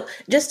 So,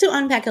 just to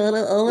unpack a Yes,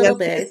 little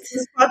bit,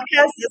 this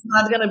podcast is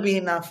not going to be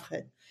enough.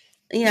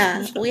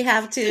 yeah, we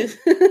have to.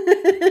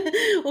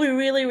 We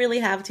really, really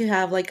have to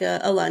have like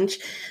a lunch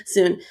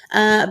soon.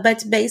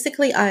 But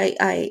basically,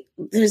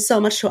 there's so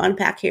much to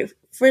unpack here.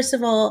 First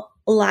of all,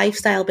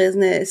 lifestyle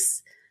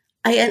business.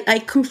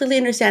 I completely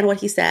understand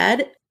what he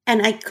said,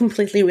 and I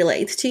completely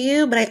relate to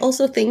you. But I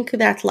also think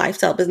that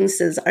lifestyle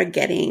businesses are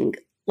getting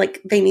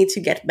like they need to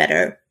get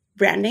better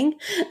branding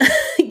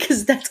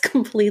because that's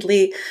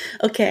completely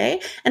okay.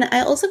 And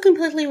I also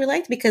completely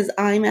relate because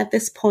I'm at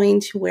this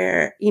point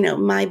where,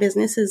 my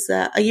business is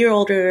a year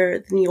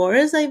older than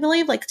yours, I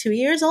believe, like 2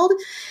 years old.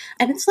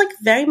 And it's like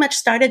very much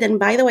started. And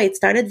by the way, it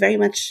started very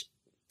much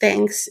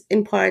thanks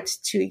in part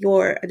to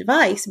your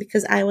advice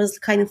because I was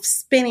kind of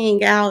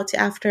spinning out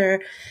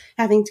after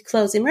having to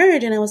close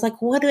Emerge. And I was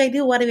like, what do I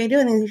do? What do I do?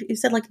 And you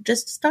said, like,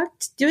 just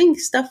start doing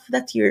stuff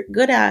that you're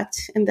good at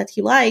and that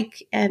you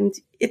like, and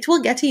it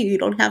will get to you. You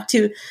don't have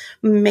to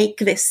make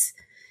this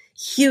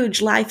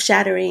huge life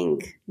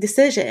shattering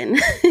decision.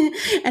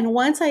 And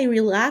once I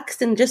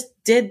relaxed and just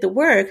did the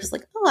work, I was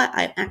like, oh,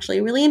 I'm actually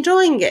really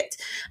enjoying it.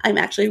 I'm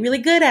actually really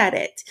good at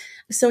it.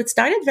 So it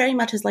started very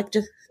much as like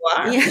just,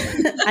 Wow.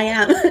 yeah, I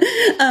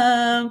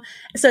am.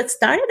 So it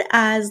started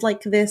as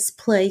like this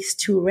place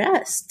to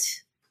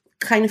rest,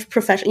 kind of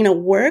professional,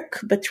 work,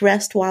 but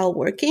rest while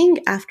working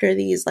after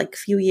these like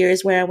few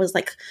years where I was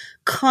like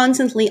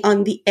constantly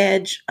on the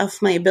edge of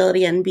my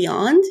ability and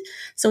beyond.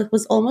 So it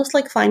was almost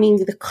like finding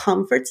the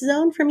comfort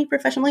zone for me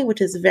professionally,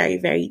 which is very,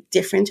 very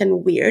different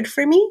and weird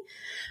for me.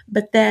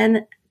 But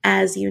then,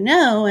 as you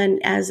know,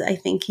 and as I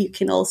think you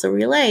can also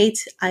relate,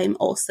 I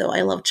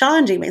love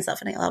challenging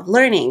myself and I love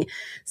learning.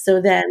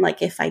 So then,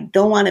 like, if I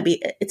don't want to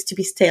it's to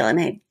be stale and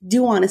I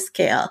do want to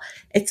scale,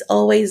 it's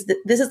always,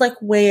 this is like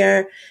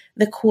where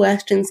the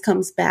questions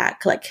comes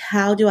back. Like,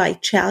 how do I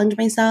challenge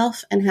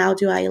myself and how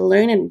do I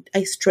learn and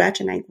I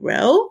stretch and I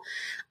grow?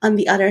 On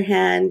the other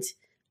hand,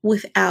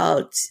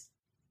 without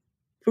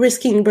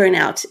risking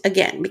burnout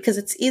again, because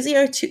it's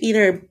easier to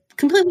either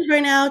completely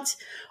burn out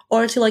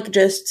or to like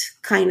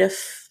just kind of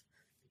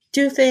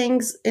do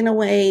things in a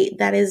way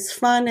that is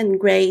fun and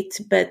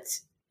great, but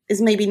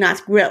is maybe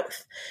not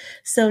growth.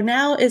 So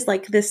now is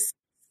like this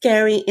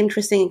scary,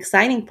 interesting,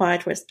 exciting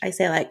part where I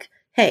say like,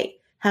 hey,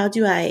 how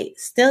do I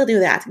still do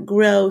that?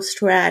 Grow,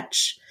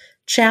 stretch,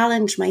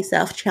 challenge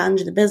myself,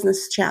 challenge the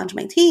business, challenge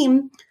my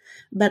team,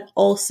 but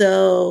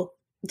also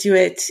do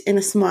it in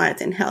a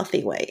smart and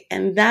healthy way.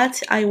 And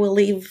that I will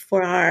leave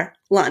for our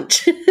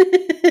lunch.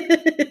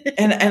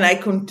 And I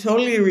can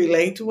totally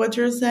relate to what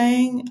you're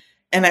saying.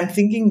 And I'm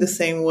thinking the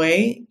same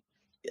way.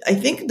 I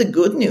think the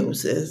good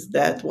news is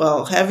that,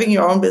 well, having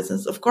your own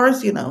business, of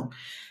course,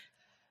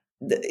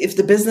 if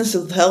the business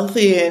is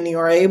healthy and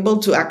you're able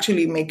to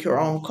actually make your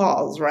own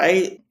calls,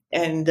 right?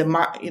 And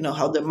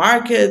how the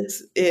market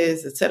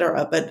is,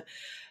 etc.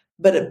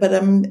 But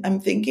I'm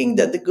thinking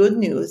that the good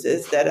news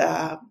is that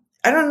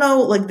I don't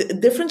know, like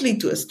differently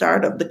to a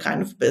startup, the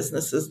kind of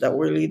businesses that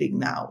we're leading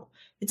now,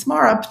 it's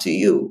more up to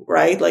you,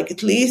 right? Like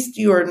at least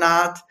you're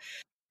not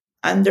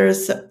under,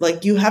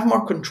 like you have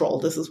more control.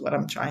 This is what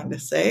I'm trying to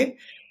say.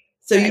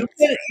 So Right. you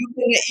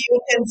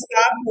can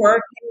stop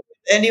working with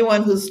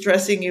anyone who's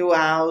stressing you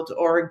out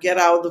or get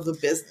out of the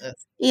business.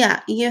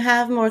 Yeah, you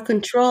have more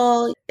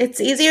control.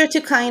 It's easier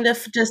to kind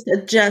of just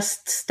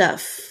adjust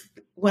stuff.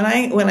 When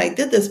I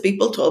did this,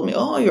 people told me,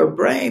 "Oh, you're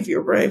brave,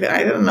 you're brave," and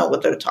I didn't know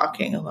what they're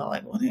talking about.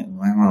 Like, what?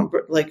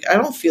 Like, I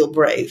don't feel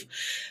brave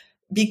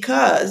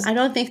because I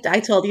don't think I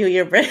told you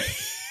you're brave.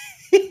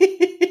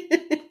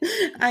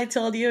 I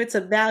told you it's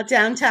about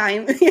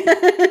downtime. anyway,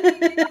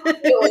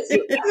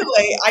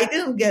 I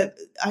didn't get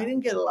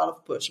a lot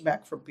of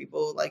pushback from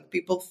people. Like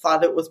people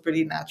thought it was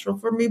pretty natural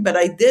for me, but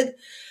I did.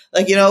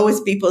 Like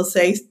always people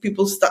say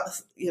people start.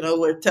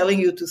 We're telling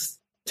you to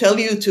tell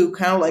you to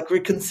kind of like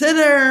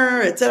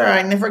reconsider, etc.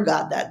 I never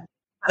got that,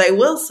 but I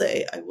will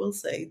say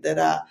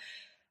that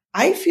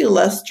I feel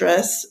less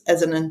stress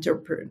as an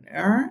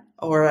entrepreneur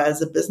or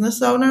as a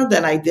business owner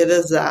than I did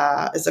as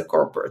a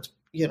corporate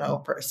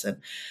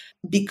person,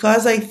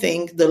 because I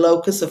think the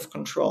locus of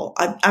control.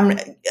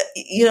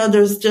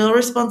 There's still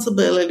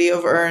responsibility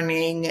of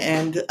earning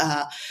and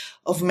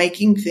of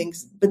making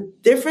things,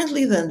 but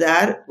differently than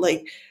that.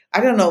 Like I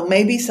don't know,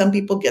 maybe some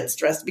people get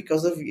stressed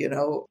because of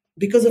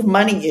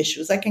money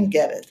issues. I can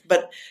get it,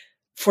 but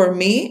for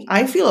me,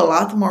 I feel a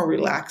lot more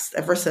relaxed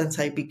ever since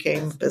I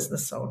became a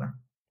business owner.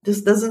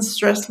 This doesn't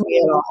stress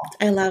me at all.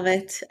 I love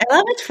it. I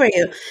love it for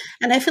you.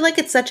 And I feel like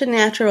it's such a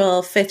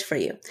natural fit for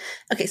you.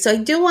 Okay, so I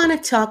do want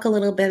to talk a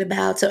little bit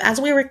about, so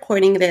as we're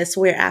recording this,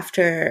 we're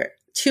after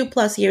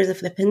 2+ years of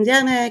the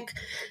pandemic,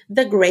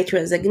 the great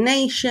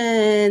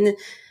resignation,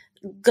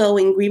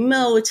 going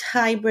remote,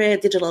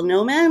 hybrid, digital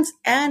nomads.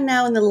 And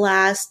now in the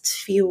last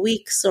few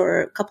weeks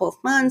or a couple of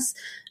months,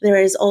 there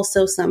is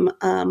also some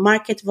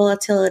market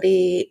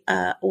volatility,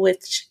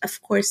 which of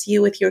course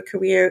you with your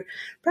career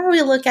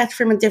probably look at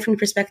from a different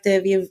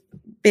perspective. You've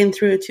been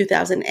through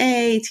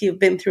 2008, you've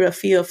been through a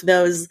few of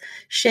those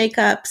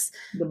shakeups.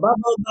 The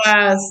bubble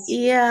burst.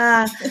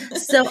 Yeah.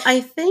 So I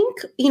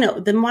think,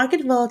 the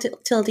market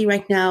volatility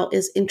right now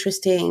is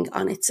interesting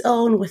on its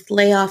own with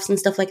layoffs and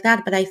stuff like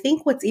that. But I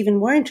think what's even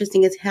more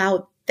interesting is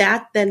how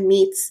that then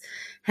meets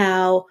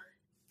how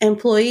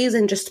employees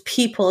and just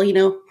people,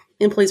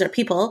 employees are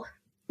people,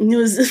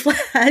 news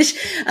flash,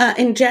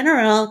 in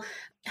general,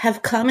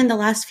 have come in the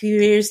last few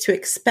years to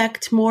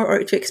expect more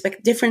or to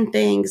expect different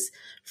things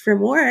from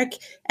work.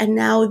 And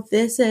now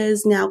this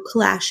is now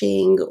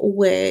clashing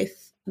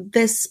with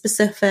this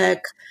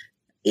specific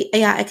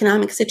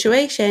economic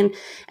situation.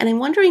 And I'm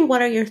wondering,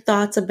 what are your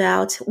thoughts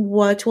about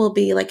what will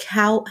be like,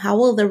 how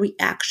will the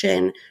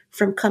reaction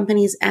from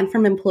companies and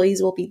from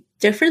employees will be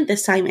different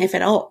this time, if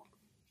at all?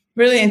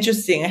 Really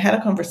interesting. I had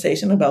a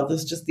conversation about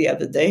this just the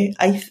other day.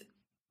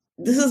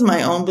 This is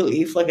my own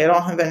belief. Like, I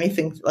don't have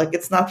anything, like,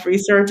 it's not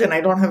research and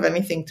I don't have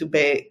anything to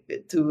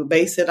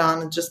base it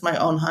on. It's just my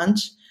own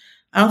hunch.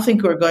 I don't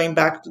think we're going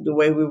back to the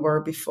way we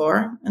were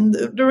before. And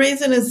the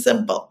reason is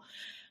simple.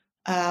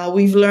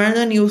 We've learned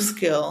a new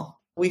skill.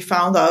 We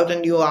found out a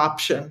new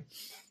option.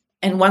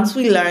 And once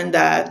we learn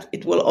that,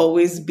 it will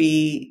always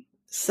be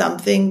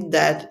something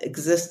that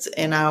exists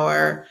in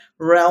our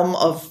realm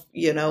of,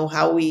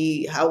 how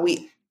we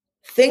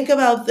think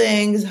about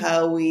things,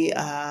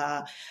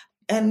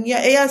 and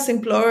yes,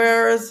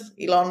 employers,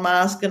 Elon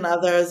Musk and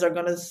others are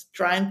going to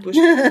try and push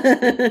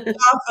the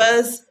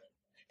office.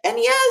 And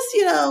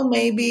yes,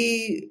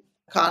 maybe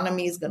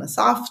economy is going to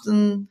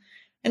soften.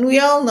 And we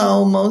all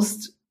know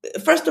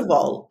first of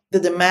all,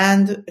 the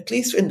demand, at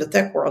least in the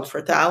tech world,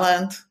 for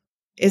talent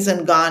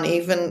isn't gone,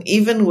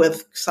 even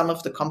with some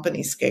of the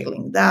companies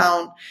scaling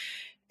down.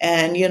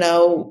 And,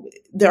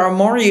 there are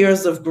more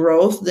years of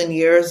growth than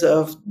years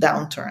of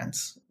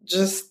downturns,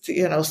 just,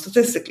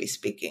 statistically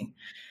speaking.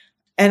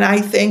 And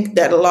I think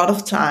that a lot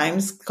of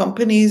times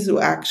companies who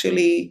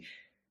actually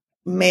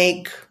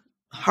make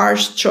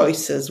harsh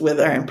choices with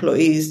their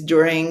employees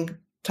during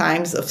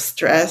times of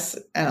stress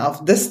and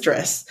of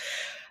distress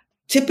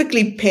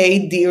typically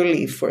pay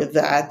dearly for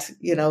that,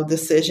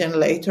 decision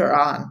later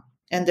on.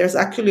 And there's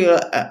actually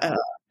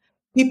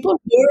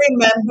people do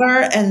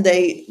remember, and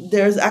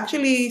there's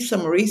actually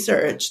some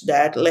research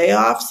that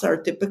layoffs are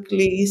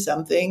typically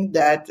something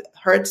that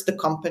hurts the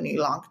company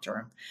long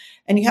term.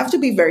 And you have to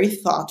be very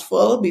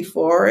thoughtful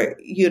before,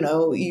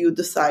 you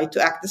decide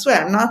to act this way.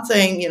 I'm not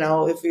saying,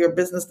 if your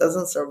business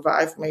doesn't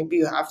survive, maybe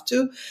you have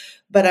to,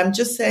 but I'm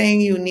just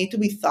saying you need to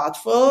be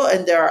thoughtful.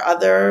 And there are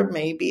other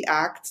maybe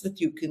acts that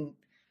you can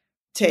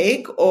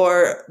take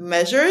or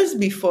measures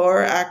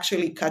before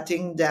actually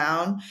cutting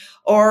down,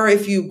 or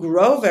if you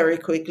grow very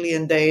quickly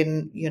and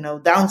then,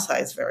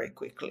 downsize very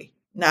quickly.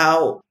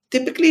 Now,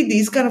 typically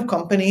these kind of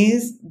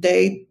companies,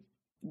 they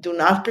do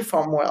not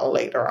perform well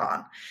later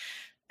on.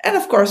 And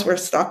of course, we're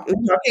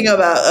talking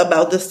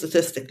about this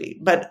statistically.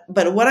 But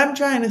what I'm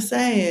trying to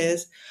say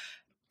is,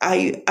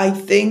 I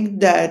think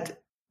that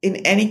in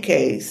any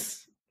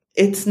case,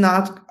 we're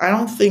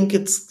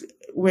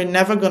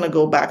never going to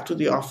go back to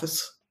the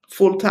office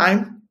full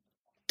time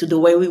to the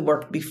way we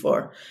worked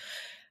before.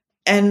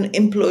 And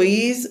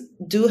employees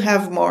do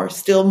have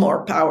still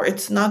more power.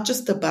 It's not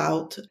just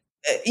about,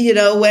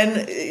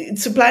 when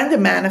supply and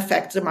demand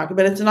affects the market,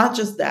 but it's not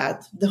just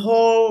that. The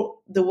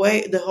whole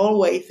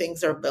way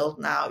things are built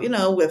now,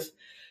 with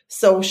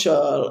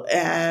social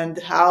and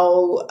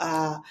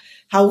how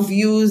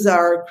views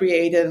are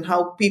created and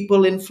how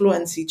people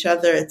influence each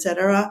other,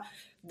 etc.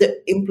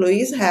 The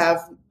employees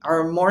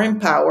are more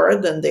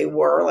empowered than they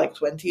were like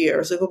 20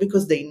 years ago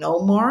because they know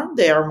more,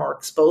 they are more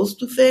exposed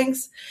to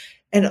things,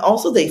 and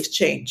also they've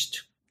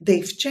changed.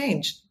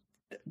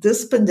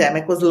 This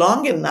pandemic was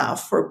long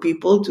enough for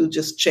people to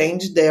just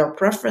change their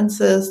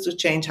preferences, to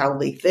change how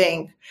they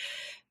think,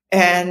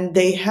 and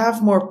they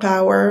have more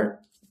power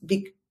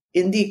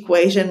in the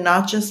equation,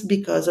 not just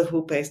because of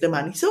who pays the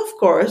money. So of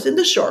course, in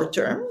the short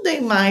term, they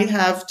might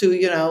have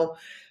to,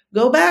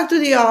 go back to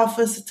the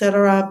office,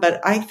 etc. But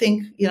I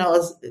think,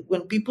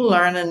 when people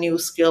learn a new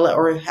skill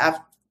or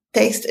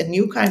taste a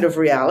new kind of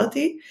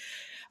reality,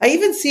 I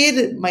even see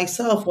it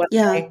myself when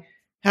I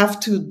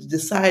have to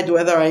decide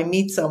whether I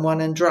meet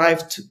someone and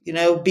drive to,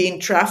 be in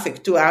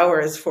traffic 2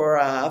 hours for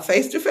a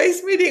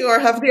face-to-face meeting or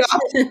have the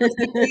option,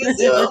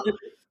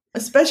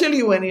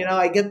 especially when,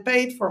 I get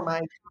paid for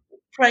my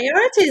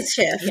priorities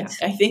shift. Yeah,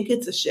 I think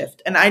it's a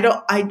shift. And I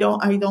don't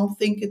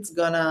think it's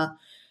gonna,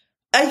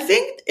 I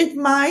think it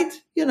might,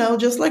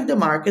 just like the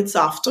market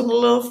soften a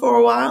little for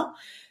a while,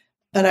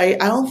 but I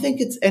don't think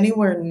it's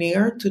anywhere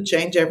near to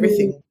change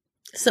everything.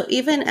 So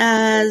even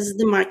as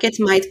the market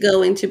might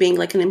go into being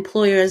like an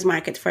employer's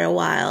market for a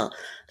while,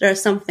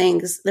 there's some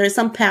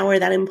power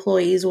that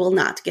employees will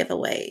not give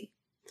away.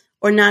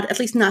 or not, at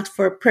least not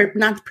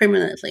not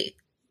permanently.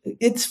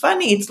 It's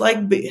funny. It's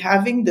like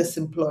having this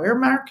employer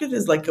market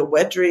is like a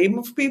wet dream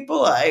of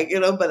people, like,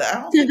 but I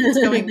don't think it's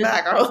coming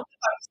back. I'm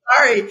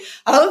sorry.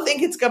 I don't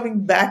think it's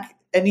coming back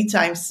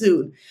anytime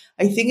soon.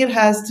 I think it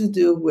has to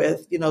do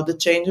with, the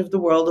change of the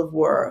world of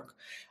work.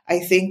 I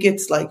think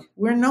it's like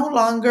we're no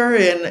longer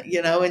in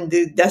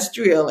the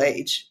industrial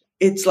age.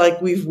 It's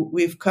like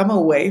we've come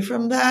away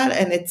from that,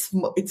 and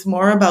it's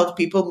more about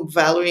people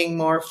valuing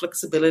more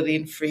flexibility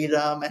and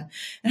freedom, and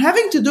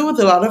having to do with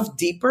a lot of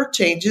deeper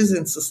changes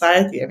in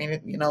society. I mean,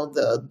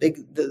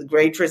 the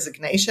Great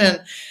Resignation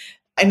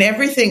and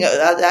everything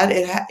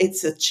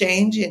it's a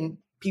change in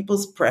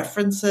people's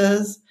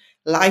preferences,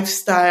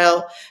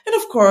 lifestyle, and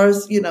of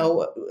course,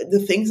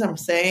 the things I'm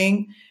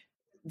saying,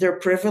 they're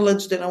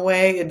privileged in a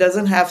way. It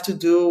doesn't have to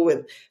do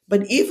with,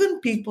 but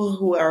even people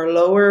who are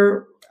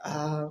lower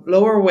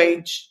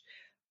wage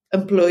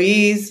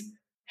employees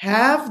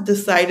have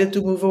decided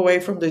to move away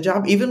from the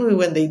job, even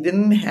when they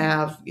didn't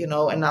have,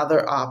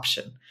 another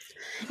option.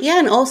 Yeah,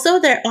 and also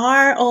there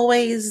are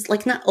always,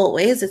 like, not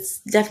always,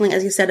 it's definitely,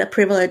 as you said, a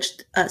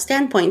privileged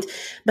standpoint,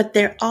 but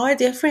there are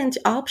different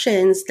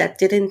options that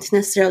didn't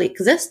necessarily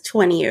exist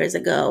 20 years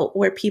ago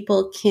where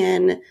people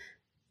can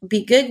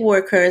be gig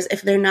workers.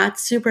 If they're not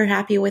super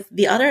happy with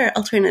the other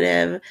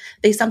alternative,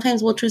 they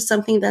sometimes will choose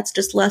something that's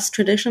just less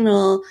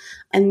traditional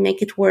and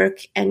make it work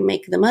and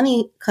make the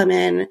money come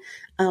in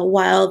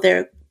while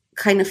they're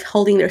kind of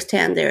holding their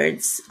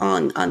standards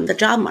on the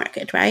job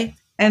market, right?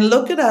 And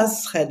look at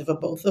us,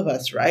 Hedva, both of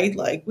us, right?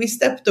 Like we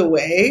stepped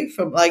away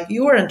from, like,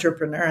 you were an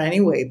entrepreneur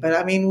anyway, but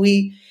I mean,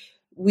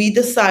 we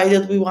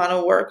decided we want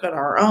to work on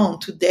our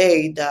own.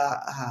 Today,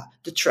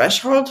 the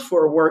threshold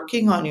for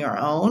working on your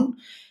own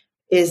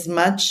is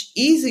much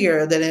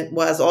easier than it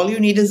was. All you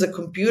need is a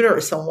computer,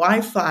 some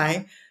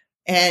Wi-Fi,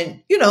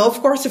 and,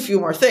 of course, a few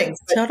more things.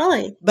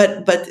 Totally.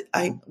 But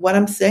what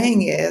I'm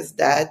saying is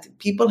that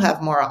people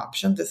have more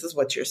options. This is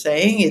what you're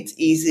saying. It's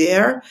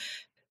easier.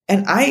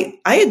 And I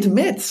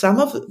admit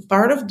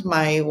part of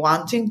my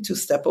wanting to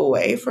step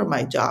away from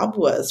my job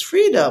was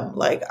freedom.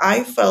 Like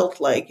I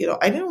felt like,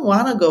 I didn't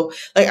want to go,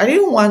 like I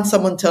didn't want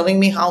someone telling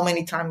me how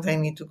many times I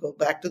need to go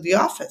back to the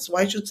office.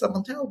 Why should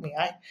someone tell me?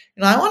 I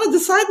want to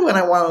decide when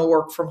I want to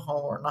work from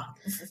home or not.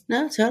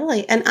 No,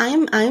 totally. And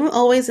I'm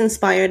always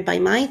inspired by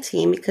my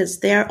team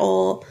because they're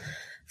all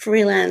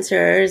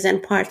freelancers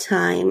and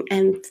part-time,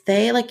 and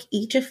they, like,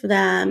 each of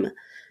them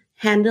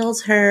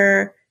handles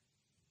her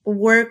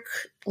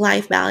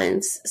work-life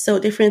balance so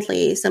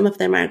differently. Some of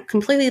them are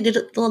completely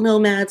digital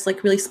nomads,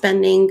 like really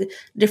spending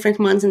different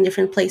months in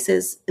different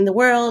places in the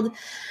world.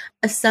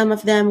 Some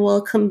of them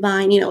will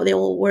combine, they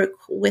will work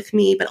with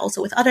me, but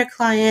also with other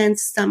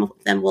clients. Some of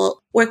them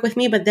will work with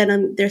me, but then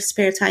on their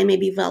spare time,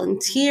 maybe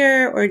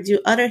volunteer or do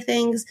other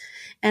things.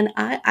 And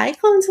I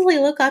constantly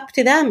look up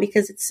to them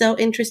because it's so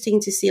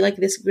interesting to see, like,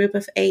 this group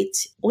of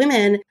 8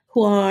 women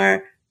who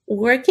are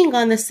working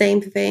on the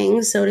same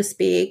thing, so to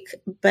speak,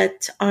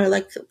 but are,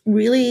 like,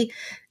 really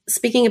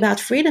speaking about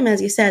freedom,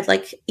 as you said,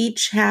 like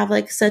each have,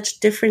 like, such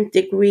different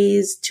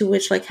degrees to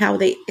which, like, how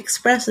they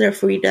express their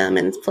freedom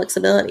and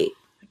flexibility.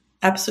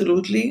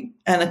 Absolutely.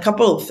 And a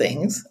couple of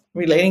things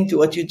relating to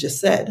what you just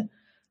said.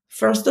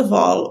 First of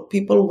all,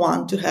 people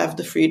want to have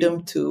the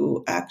freedom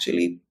to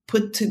actually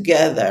put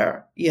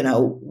together,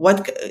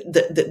 what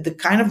the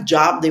kind of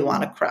job they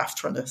want to craft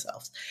for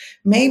themselves.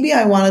 Maybe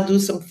I want to do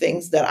some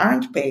things that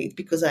aren't paid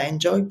because I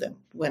enjoyed them.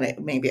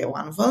 Maybe I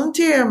want to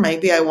volunteer.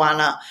 Maybe I want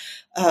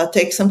to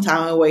take some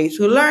time away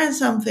to learn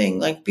something.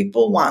 Like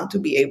people want to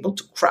be able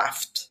to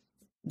craft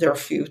their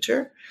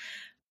future.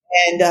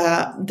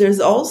 And there's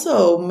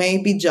also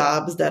maybe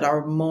jobs that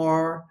are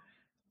more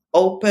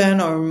open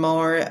or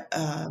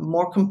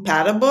more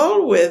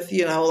compatible with,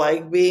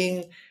 like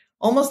being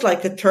almost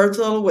like a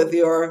turtle with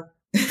your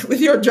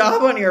with your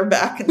job on your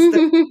back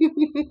instead.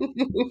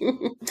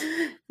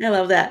 I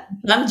love that.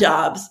 Some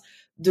jobs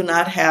do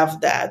not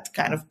have that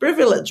kind of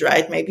privilege,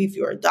 right? Maybe if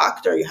you're a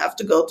doctor, you have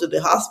to go to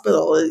the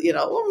hospital,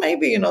 well,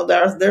 maybe,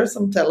 there's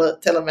some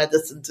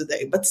telemedicine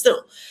today, but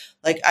still,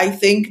 like, I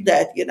think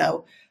that,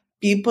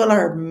 people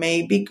are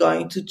maybe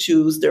going to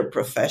choose their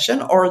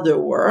profession or their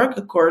work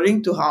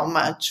according to how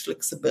much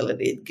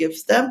flexibility it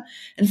gives them,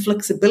 and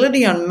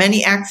flexibility on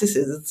many axes.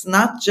 It's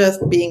not just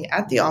being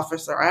at the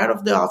office or out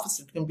of the office.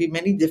 It can be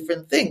many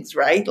different things,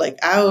 right? Like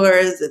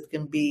hours. It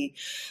can be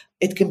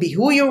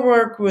who you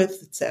work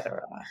with,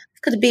 etc.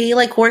 It could be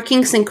like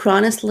working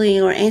synchronously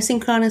or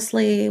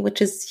asynchronously,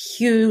 which is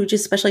huge,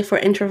 especially for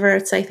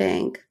introverts, I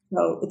think.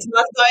 No, it's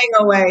not going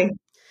away.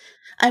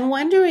 I'm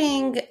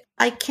wondering,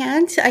 I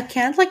can't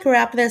like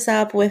wrap this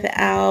up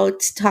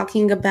without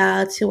talking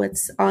about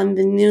what's on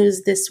the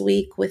news this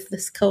week with the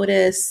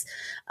SCOTUS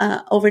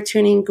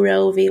overturning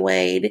Roe v.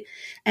 Wade,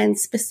 and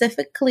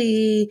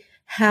specifically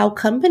how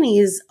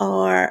companies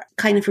are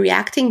kind of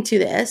reacting to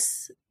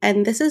this.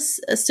 And this is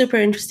super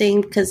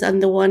interesting because on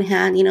the one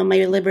hand,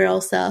 my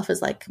liberal self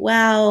is like,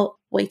 wow,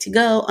 way to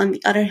go. On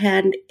the other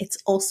hand, it's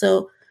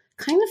also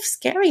kind of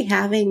scary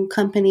having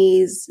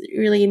companies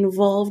really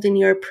involved in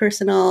your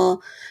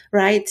personal,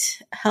 right,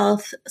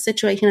 health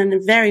situation,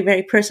 and very,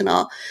 very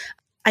personal.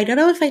 I don't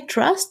know if I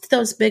trust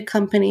those big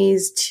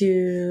companies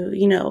to,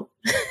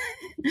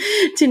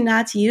 to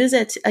not use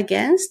it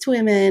against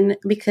women,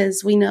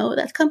 because we know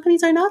that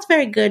companies are not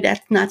very good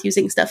at not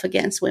using stuff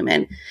against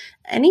women.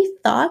 Any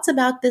thoughts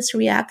about this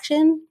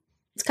reaction?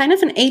 It's kind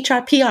of an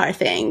HR/PR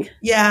thing.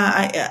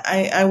 Yeah,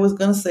 I was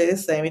going to say the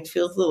same. It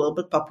feels a little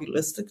bit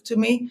populistic to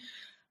me.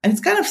 And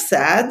it's kind of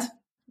sad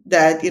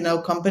that,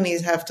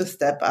 companies have to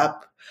step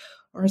up.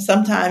 Or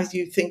sometimes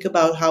you think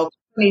about how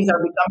companies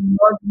are becoming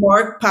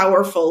more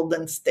powerful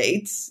than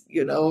states,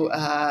 in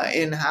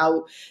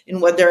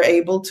what they're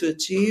able to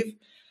achieve.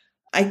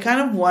 I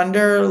kind of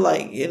wonder,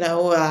 like,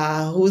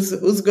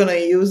 who's going to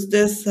use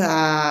this?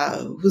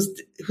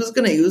 Who's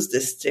going to use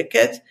this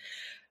ticket?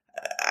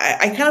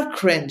 I kind of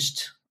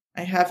cringed.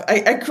 I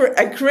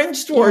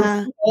cringed towards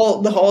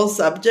the whole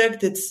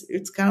subject.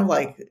 It's kind of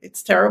like,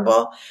 it's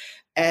terrible.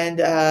 And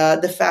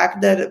the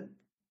fact that,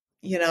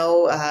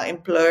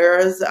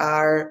 employers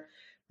are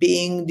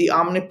being the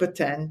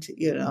omnipotent,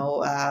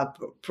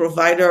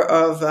 provider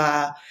of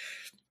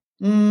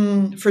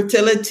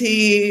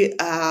fertility.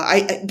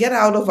 I get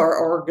out of our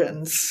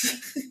organs.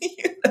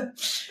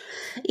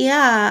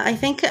 Yeah, I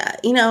think,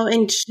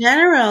 in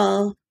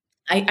general.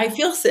 I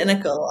feel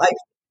cynical.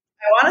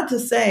 I wanted to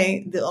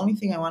say, the only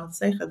thing I wanted to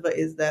say, Chadva,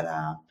 is that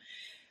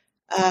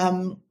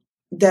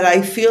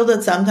I feel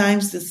that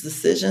sometimes these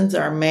decisions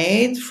are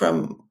made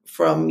from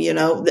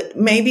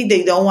maybe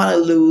they don't want to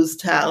lose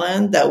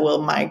talent that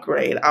will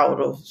migrate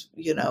out of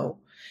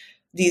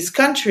these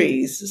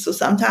countries. So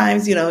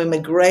sometimes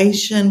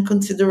immigration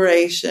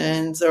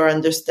considerations or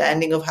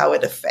understanding of how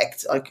it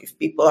affects, like if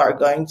people are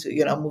going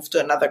to move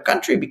to another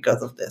country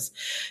because of this,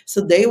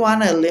 so they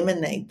want to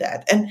eliminate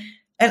that, and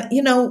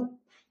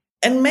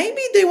and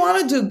maybe they want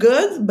to do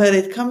good, but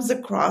it comes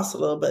across a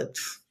little bit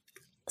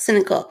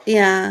cynical.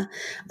 Yeah,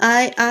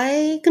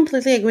 I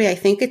completely agree. I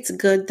think it's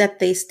good that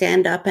they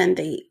stand up and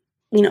they,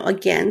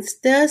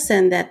 against this,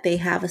 and that they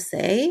have a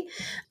say,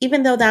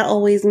 even though that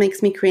always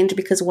makes me cringe,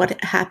 because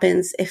what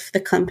happens if the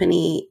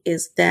company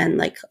is then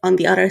like on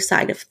the other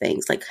side of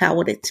things? Like, how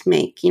would it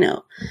make,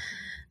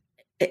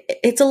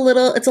 it's a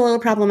little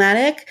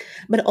problematic.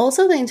 But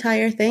also the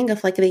entire thing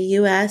of like the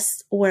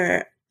US,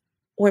 where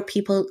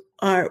people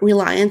are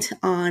reliant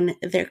on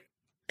their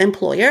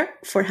employer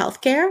for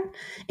healthcare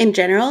in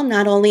general,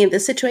 not only in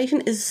this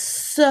situation, is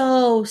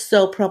so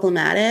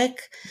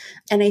problematic.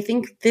 And I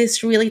think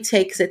this really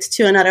takes it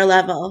to another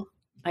level.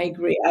 I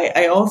agree.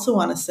 I also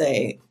want to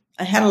say,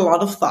 I had a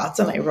lot of thoughts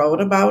and I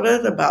wrote about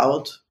it,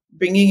 about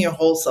bringing your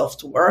whole self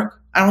to work.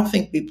 I don't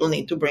think people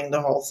need to bring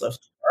their whole self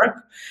to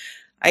work.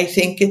 I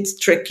think it's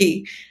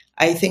tricky.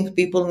 I think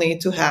people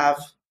need to have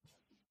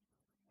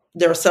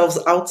themselves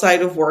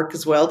outside of work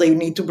as well. They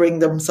need to bring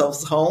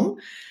themselves home.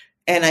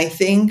 And I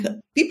think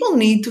people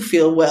need to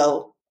feel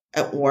well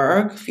at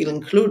work, feel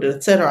included,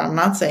 etc. I'm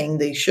not saying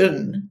they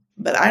shouldn't,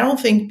 but I don't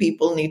think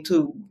people need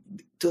to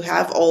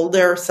have all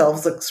their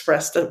selves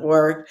expressed at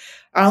work.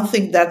 I don't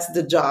think that's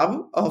the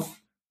job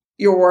of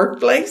your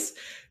workplace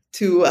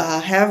to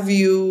have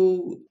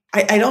you.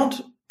 I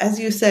don't, as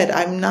you said,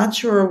 I'm not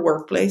sure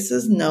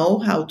workplaces know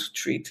how to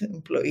treat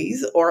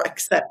employees or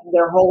accept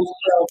their whole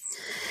self.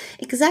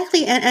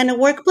 Exactly. And a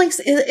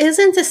workplace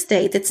isn't a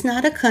state. It's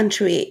not a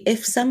country.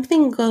 If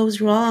something goes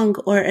wrong,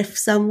 or if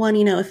someone,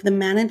 if the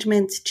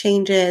management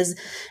changes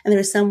and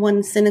there's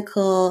someone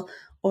cynical,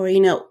 or,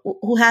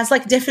 who has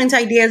like different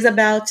ideas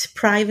about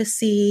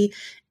privacy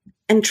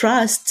and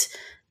trust,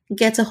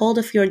 gets a hold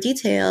of your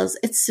details,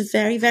 it's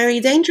very, very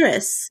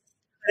dangerous.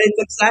 It's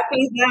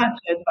exactly that,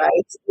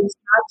 advice. It's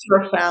not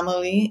your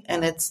family,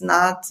 and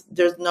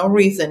there's no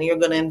reason you're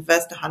going to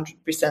invest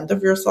 100%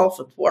 of yourself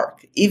at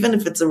work, even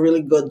if it's a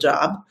really good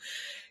job,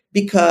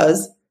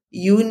 because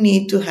you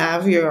need to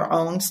have your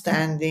own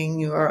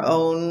standing, your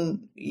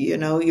own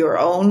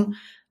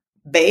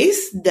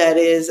base that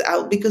is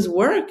out, because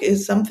work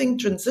is something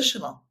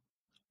transitional.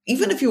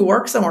 Even if you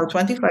work somewhere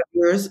 25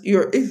 years,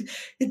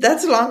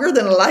 that's longer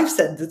than a life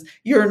sentence.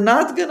 You're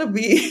not going to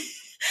be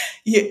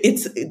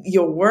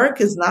your work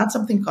is not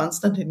something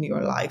constant in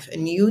your life,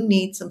 and you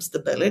need some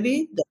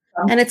stability.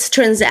 And it's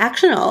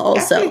transactional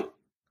also.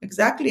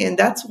 Exactly. And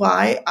that's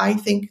why I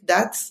think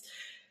that's,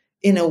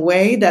 in a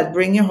way, that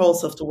bring your whole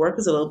self to work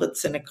is a little bit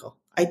cynical.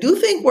 I do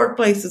think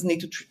workplaces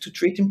need to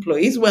treat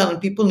employees well, and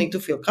people need to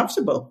feel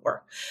comfortable at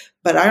work.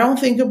 But I don't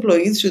think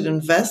employees should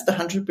invest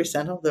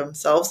 100% of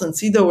themselves and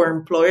see their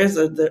employers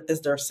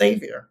as their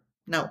savior.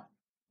 No.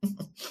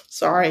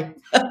 Sorry.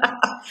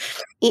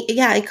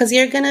 Yeah, because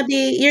you're gonna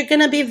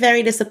be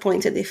very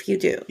disappointed if you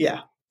do.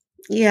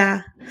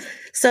 Yeah.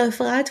 So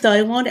Efrat, though,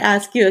 I won't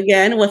ask you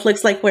again what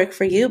looks like work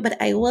for you,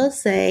 but I will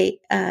say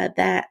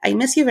that I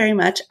miss you very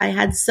much. I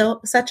had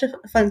such a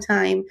fun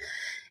time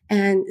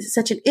and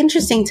such an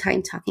interesting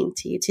time talking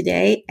to you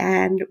today,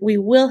 and we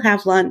will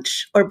have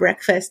lunch or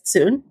breakfast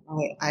soon.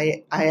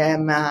 I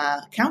am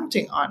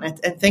counting on it,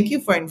 and thank you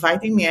for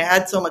inviting me. I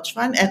had so much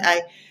fun, and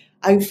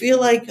I feel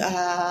like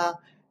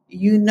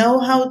you know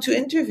how to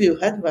interview,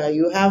 Hedva.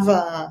 You have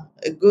a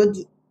good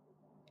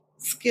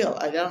skill.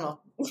 I don't know.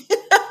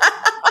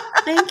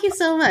 Thank you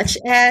so much.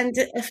 And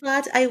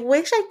Efrat, I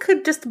wish I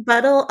could just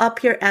bottle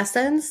up your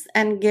essence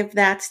and give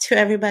that to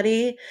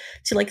everybody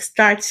to like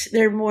start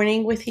their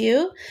morning with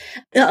you.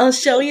 I'll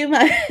show you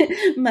my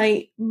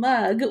my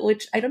mug,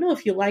 which I don't know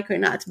if you like or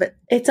not, but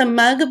it's a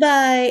mug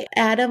by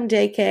Adam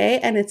JK,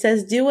 and it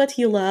says "Do what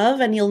you love,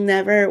 and you'll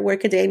never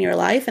work a day in your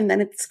life." And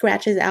then it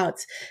scratches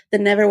out the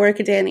 "never work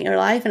a day in your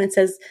life," and it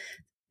says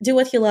 "Do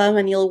what you love,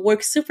 and you'll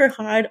work super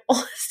hard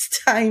all this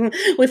time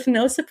with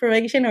no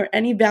separation or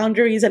any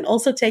boundaries, and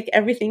also take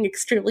everything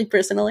extremely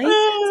personally."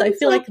 So I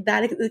feel So like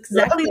that is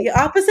exactly the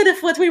opposite of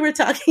what we were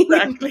talking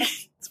exactly. about.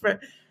 It's very,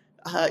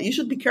 you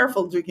should be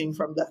careful drinking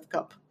from that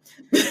cup.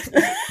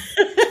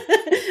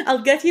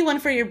 I'll get you one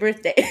for your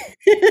birthday.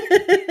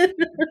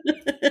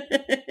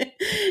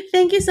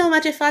 Thank you so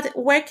much, Efrat.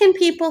 Where can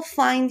people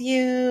find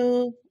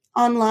you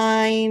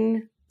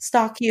online,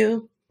 stalk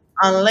you?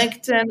 On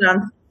LinkedIn,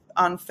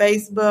 on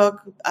Facebook,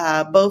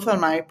 both on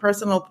my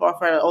personal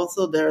profile.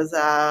 Also, there's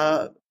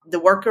the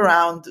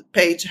workaround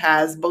page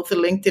has both a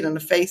LinkedIn and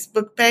a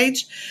Facebook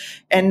page,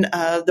 and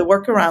the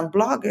workaround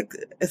blog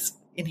is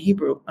in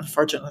Hebrew,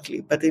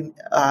 unfortunately, but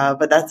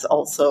that's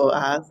also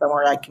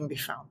somewhere I can be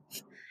found.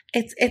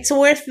 It's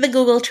worth the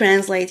Google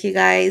Translate, you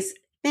guys.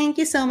 Thank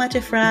you so much,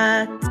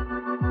 Efrat.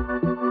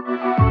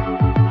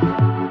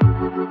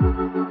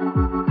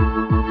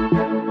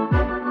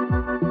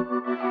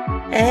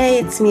 Hey,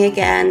 it's me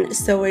again.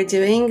 So we're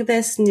doing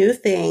this new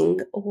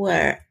thing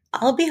where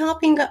I'll be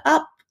hopping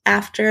up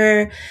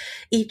after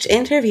each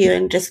interview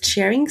and just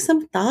sharing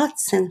some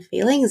thoughts and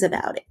feelings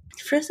about it.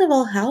 First of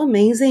all, how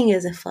amazing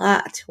is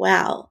Efrat?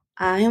 Wow.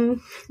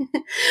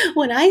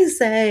 When I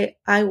say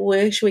I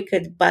wish we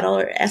could bottle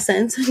our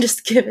essence and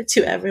just give it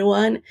to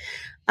everyone,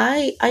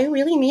 I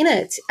really mean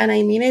it. And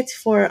I mean it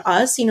for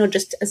us,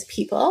 just as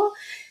people.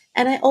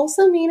 And I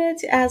also mean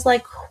it as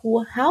like,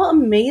 how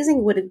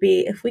amazing would it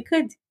be if we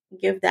could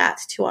give that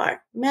to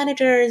our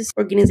managers,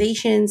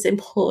 organizations,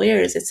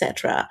 employers,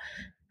 etc.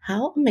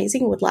 How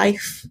amazing would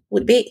life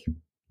would be?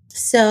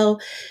 So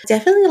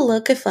definitely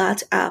look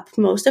Efrat up.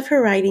 Most of her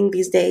writing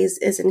these days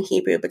is in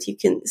Hebrew, but you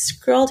can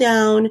scroll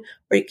down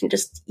or you can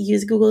just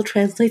use Google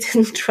Translate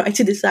and try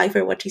to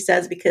decipher what she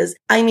says because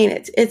I mean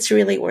it. It's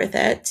really worth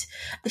it.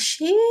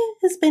 She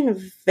has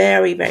been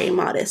very, very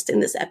modest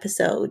in this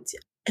episode.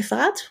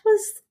 Efrat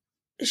was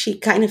she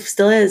kind of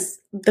still is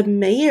the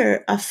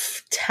mayor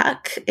of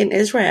tech in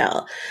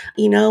Israel.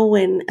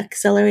 When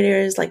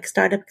accelerators like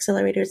startup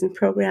accelerators and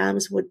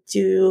programs would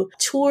do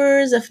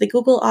tours of the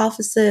Google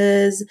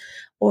offices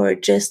or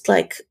just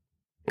like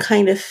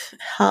kind of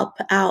help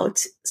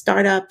out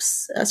startup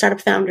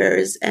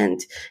founders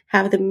and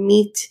have them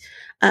meet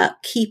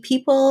key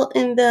people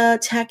in the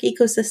tech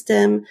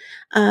ecosystem.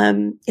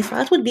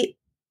 Efrat would be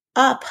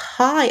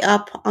high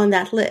up on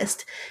that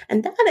list.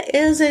 And that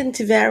isn't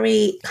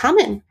very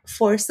common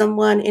for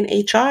someone in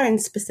HR and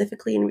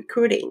specifically in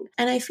recruiting.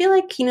 And I feel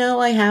like,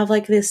 I have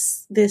like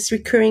this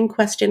recurring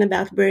question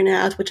about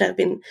burnout, which I've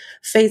been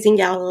phasing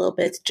out a little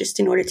bit just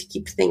in order to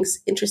keep things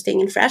interesting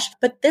and fresh.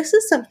 But this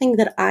is something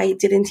that I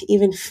didn't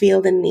even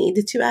feel the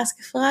need to ask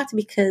Efrat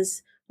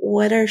because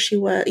whether she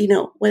was,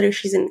 whether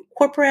she's in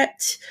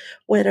corporate,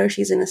 whether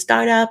she's in a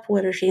startup,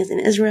 whether she's in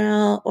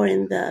Israel or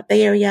in the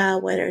Bay Area,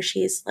 whether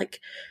she's like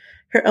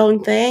her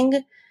own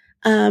thing.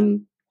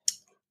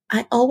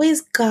 I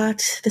always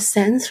got the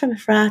sense from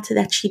Efrat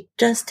that she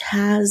just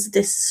has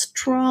this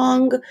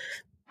strong,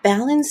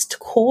 balanced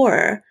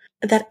core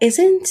that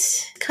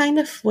isn't kind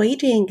of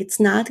waiting. It's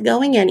not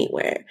going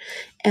anywhere.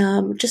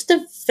 Just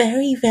a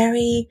very,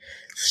 very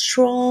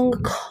strong,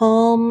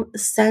 calm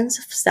sense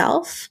of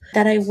self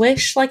that I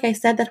wish, like I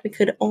said, that we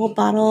could all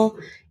bottle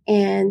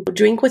and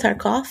drink with our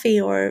coffee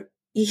or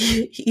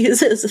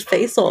use it as a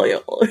face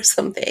oil or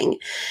something.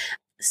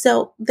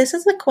 So this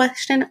is a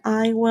question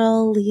I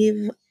will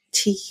leave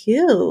to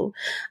you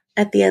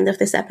at the end of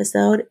this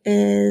episode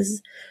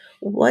is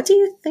what do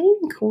you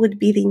think would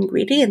be the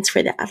ingredients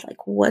for that?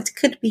 Like what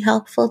could be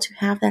helpful to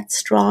have that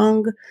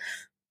strong,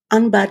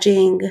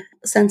 unbudging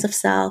sense of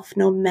self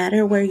no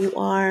matter where you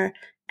are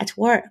at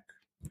work?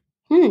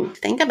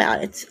 Think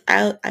about it.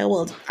 I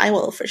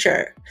will for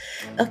sure.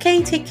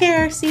 Okay, take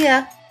care. See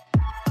ya.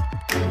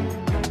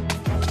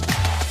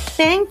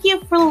 Thank you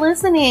for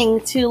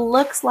listening to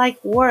Looks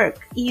Like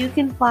Work. You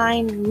can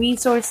find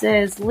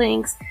resources,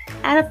 links,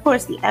 and of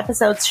course the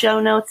episode's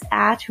show notes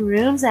at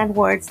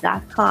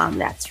roomsandwords.com.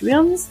 That's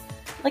rooms,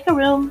 like a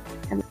room,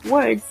 and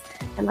words,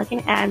 and like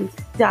an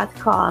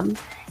and.com.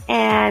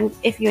 And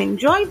if you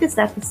enjoyed this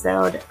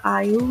episode,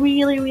 I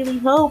really, really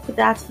hope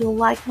that you'll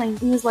like my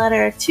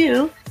newsletter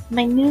too.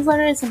 My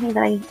newsletter is something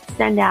that I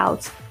send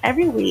out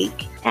every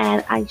week,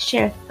 and I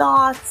share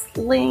thoughts,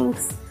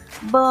 links,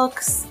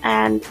 books,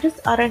 and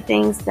just other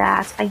things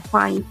that I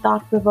find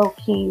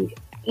thought-provoking,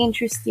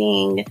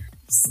 interesting,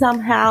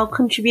 somehow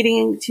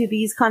contributing to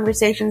these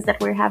conversations that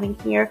we're having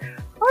here,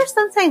 or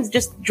sometimes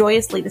just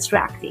joyously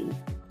distracting.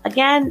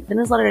 Again, the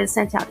newsletter is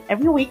sent out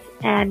every week,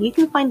 and you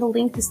can find the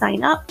link to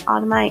sign up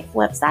on my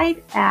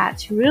website at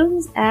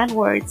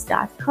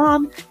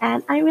roomsandwords.com.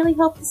 And I really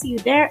hope to see you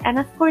there, and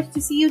of course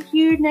to see you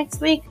here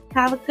next week.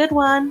 Have a good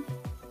one.